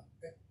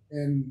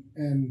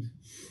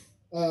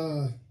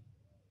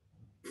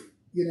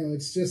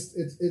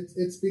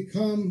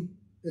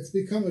 It's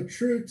become a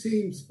true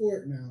team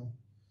sport now.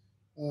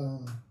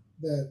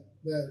 That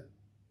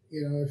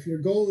if your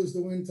goal is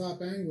to win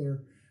top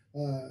angler,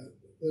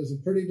 there's a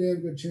pretty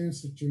damn good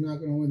chance that you're not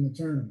going to win the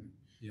tournament.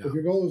 Yeah. If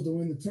your goal is to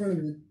win the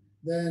tournament,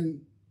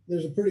 then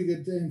there's a pretty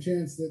good damn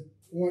chance that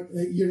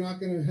you're not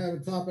going to have a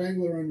top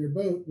angler on your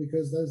boat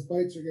because those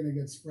bites are going to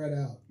get spread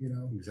out.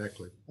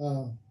 Exactly.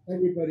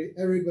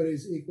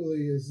 Everybody's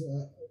equally as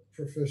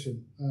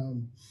proficient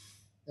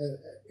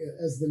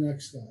as the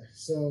next guy.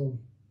 So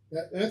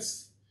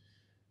that's,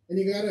 and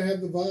you got to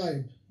have the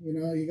vibe.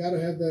 You got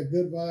to have that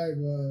good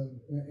vibe.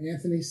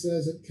 Anthony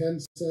says it. Ken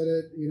said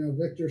it.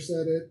 Victor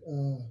said it.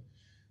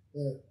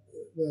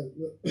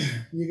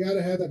 You got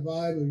to have that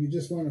vibe of you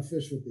just want to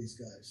fish with these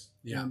guys.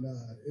 Yeah. And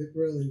it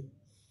really,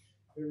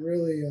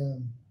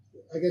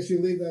 I guess you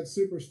leave that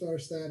superstar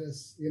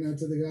status,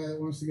 to the guy that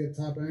wants to get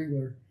top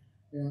angler.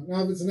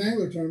 Now if it's an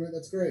angler tournament,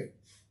 that's great.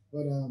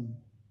 But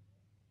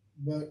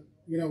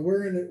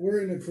we're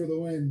in it for the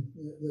win.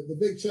 The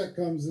big check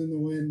comes in the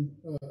win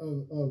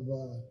of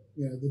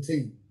the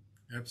team.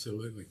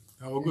 Absolutely.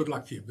 Oh, well, good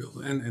luck to you, Bill,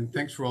 and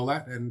thanks for all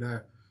that. And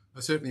I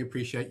certainly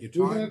appreciate your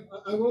time.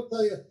 I will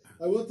tell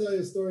you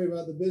a story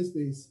about the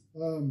Bisbees.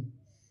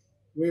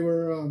 We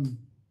were on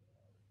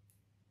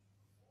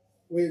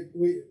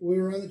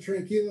the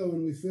Tranquilo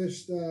and we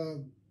fished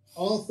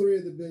all three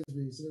of the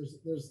Bisbees.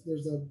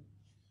 There's a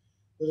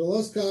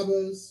Los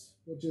Cabos,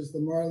 which is the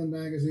Marlin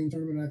Magazine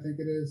tournament, I think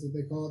it is that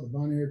they call it, the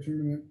Bonnier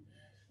tournament.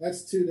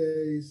 That's 2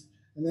 days,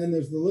 and then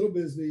there's the Little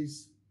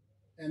Bisbees,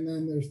 and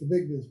then there's the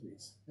Big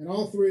Bisbees, and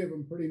all three of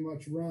them pretty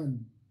much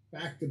run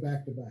back to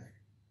back to back.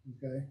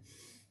 Okay,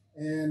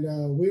 and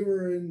we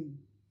were in.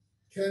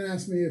 Ken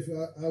asked me if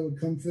I would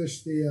come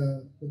fish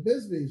the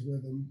Bisbees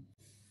with him,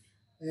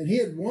 and he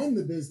had won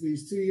the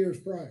Bisbees 2 years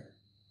prior.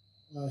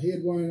 He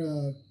had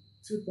won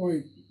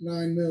 $2.9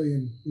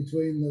 million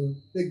between the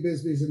Big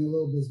Bisbees and the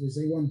Little Bisbees.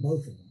 They won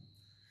both of them.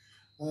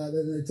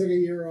 Then they took a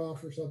year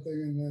off or something,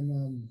 and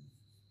then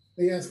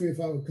he asked me if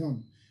I would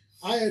come.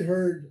 I had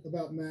heard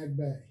about Mag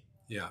Bay.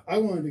 Yeah, I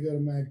wanted to go to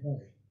Mag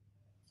Bay.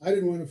 I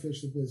didn't want to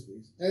fish the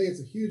Bisbees. A, it's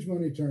a huge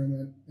money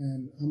tournament,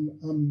 and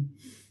I'm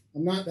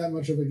not that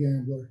much of a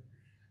gambler.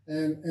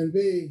 And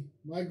B,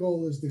 my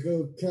goal is to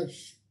go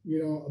catch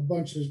a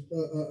bunch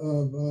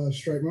of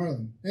striped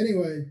marlin.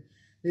 Anyway,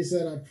 he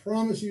said, "I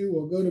promise you,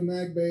 we'll go to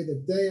Mag Bay the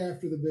day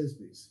after the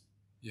Bisbees.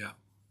 Yeah,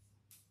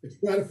 but you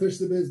got to fish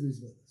the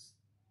Bisbees with us."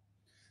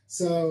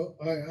 So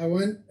I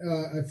went.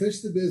 I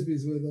fished the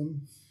Bisbees with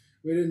him.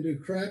 We didn't do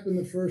crap in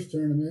the first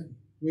tournament.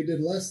 We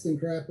did less than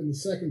crap in the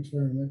second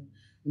tournament.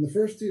 In the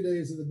first 2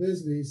 days of the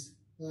Bisbees,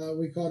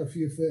 we caught a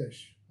few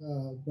fish,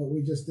 but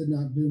we just did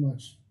not do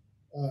much.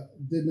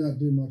 Did not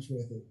do much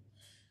with it.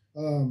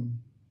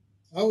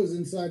 I was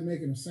inside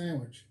making a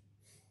sandwich.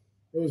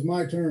 It was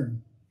my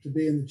turn to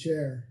be in the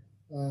chair.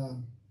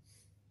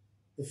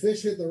 The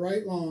fish hit the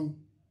right long,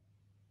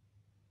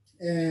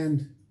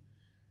 and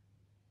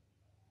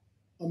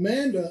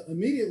Amanda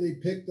immediately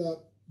picked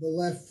up the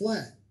left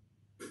flat.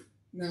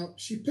 Now,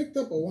 she picked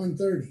up a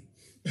 130.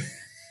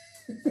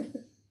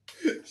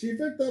 She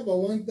picked up a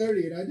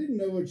 130, and I didn't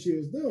know what she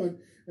was doing.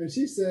 And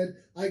she said,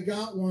 "I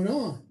got one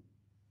on."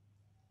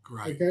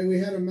 Great. Okay, we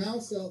had a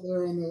mouse out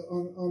there on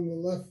the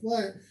left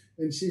flat,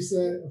 and she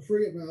said, a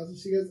frigate mouse, and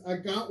she goes, "I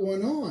got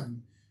one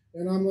on."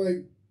 And I'm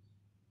like,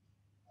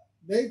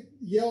 they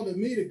yelled at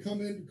me to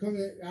come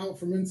out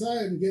from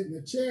inside and get in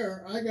the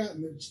chair. I got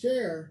in the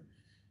chair,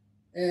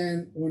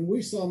 and when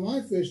we saw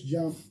my fish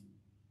jump,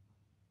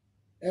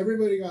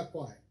 everybody got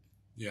quiet.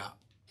 Yeah.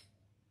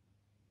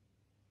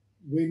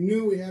 We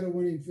knew we had a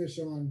winning fish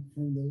on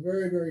from the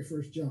very, very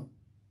first jump.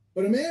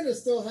 But Amanda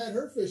still had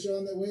her fish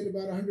on that weighed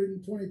about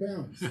 120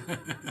 pounds.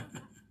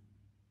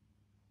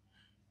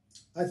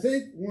 I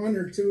think 1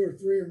 or 2 or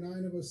 3 or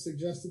 9 of us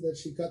suggested that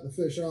she cut the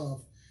fish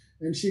off.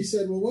 And she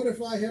said, "Well, what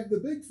if I have the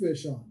big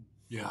fish on?"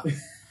 Yeah.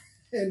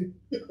 and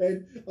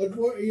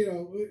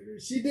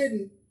she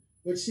didn't,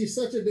 but she's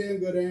such a damn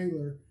good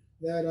angler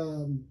that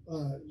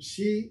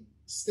she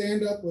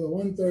stand up with a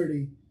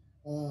 130,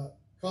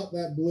 caught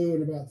that blue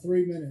in about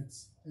 3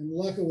 minutes. And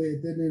luckily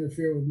it didn't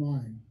interfere with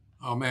mine.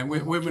 Oh man,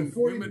 women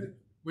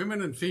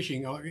and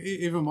fishing.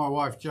 Even my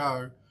wife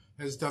Jo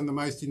has done the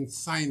most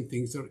insane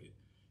things.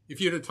 If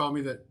you'd have told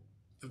me that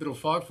a little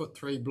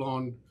 5'3"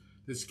 blonde,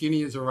 as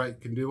skinny as a rake,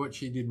 can do what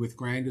she did with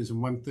granders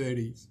and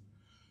 130s,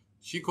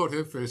 she caught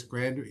her first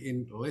grander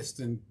in less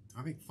than,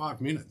 I think, 5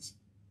 minutes.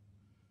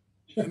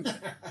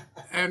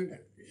 And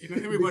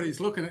everybody's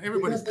looking at,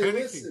 everybody's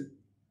panicking.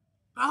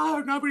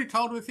 Oh, nobody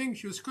told her a thing.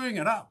 She was screwing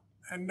it up,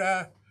 and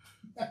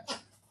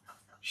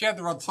she had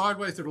the rod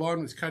sideways. The line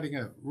was cutting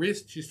her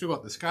wrist. She still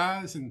got the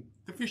scars, and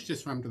the fish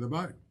just swam to the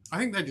boat. I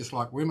think they just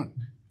like women.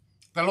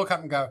 They look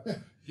up and go,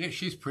 "Yeah,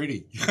 she's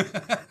pretty.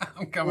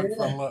 I'm coming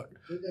for a look."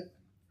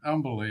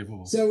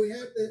 Unbelievable. So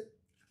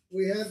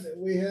we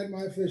had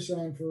my fish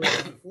on for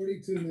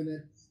 42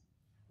 minutes.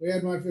 We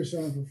had my fish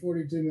on for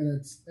 42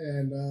 minutes,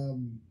 and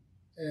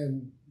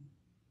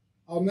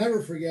I'll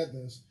never forget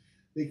this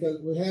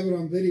because we have it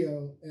on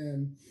video.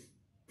 And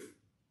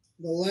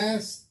the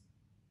last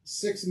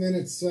 6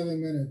 minutes, 7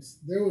 minutes,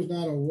 there was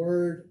not a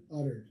word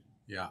uttered.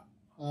 Yeah.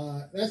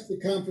 That's the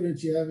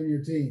confidence you have in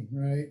your team,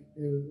 right?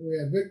 We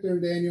had Victor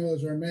and Daniel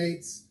as our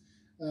mates,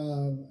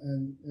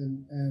 and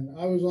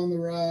I was on the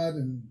rod,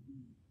 and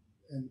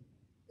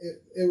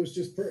it was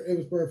just it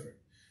was perfect.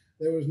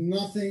 There was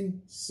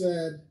nothing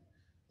said,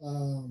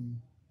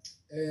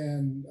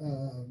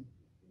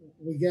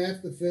 we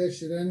gaffed the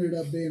fish. It ended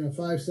up being a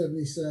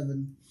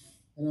 577,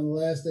 and on the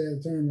last day of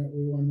the tournament,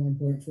 we won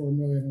 1.4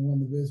 million and won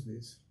the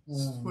Bisbees.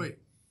 Sweet.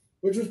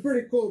 Which was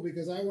pretty cool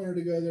because I wanted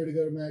to go there to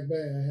go to Mag Bay.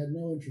 I had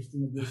no interest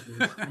in the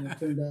Bisbees, and it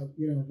turned out,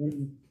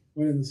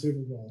 winning the Super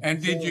Bowl. And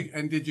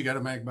did you go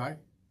to Mag Bay?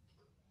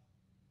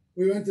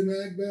 We went to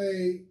Mag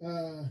Bay.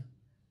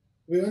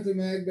 We went to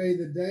Mag Bay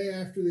the day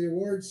after the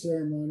awards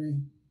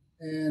ceremony,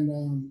 and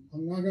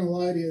I'm not going to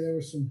lie to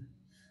you.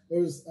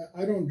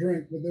 I don't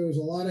drink, but there was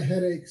a lot of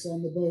headaches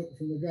on the boat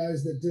from the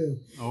guys that do.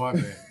 Oh, I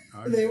bet.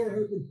 They were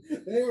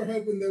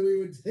hoping that we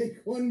would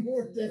take one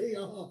more day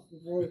off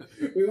before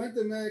we went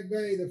to Mag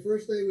Bay. The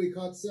first day we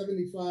caught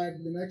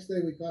 75, the next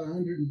day we caught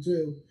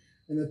 102,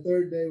 and the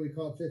third day we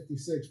caught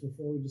 56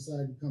 before we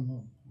decided to come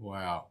home.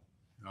 Wow.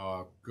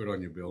 Oh, good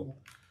on you, Bill.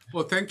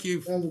 Well, thank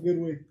you. That was a good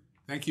week.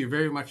 Thank you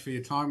very much for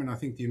your time, and I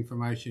think the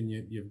information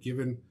you've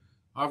given,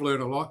 I've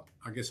learned a lot.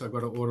 I guess I've got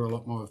to order a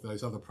lot more of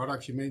those other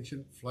products you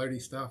mentioned, floaty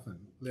stuff and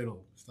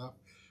little stuff,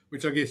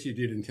 which I guess you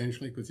did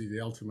intentionally because you're the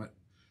ultimate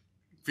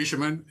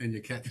fisherman and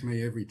you catch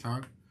me every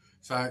time.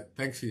 So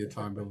thanks for your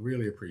time, Bill.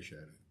 Really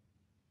appreciate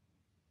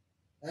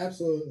it.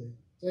 Absolutely.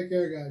 Take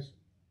care, guys.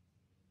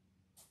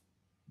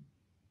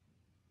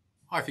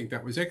 I think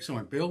that was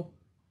excellent, Bill.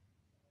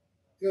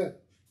 Good.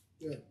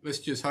 Good. Let's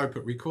just hope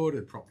it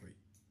recorded properly,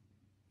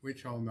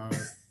 which I'll know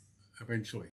eventually.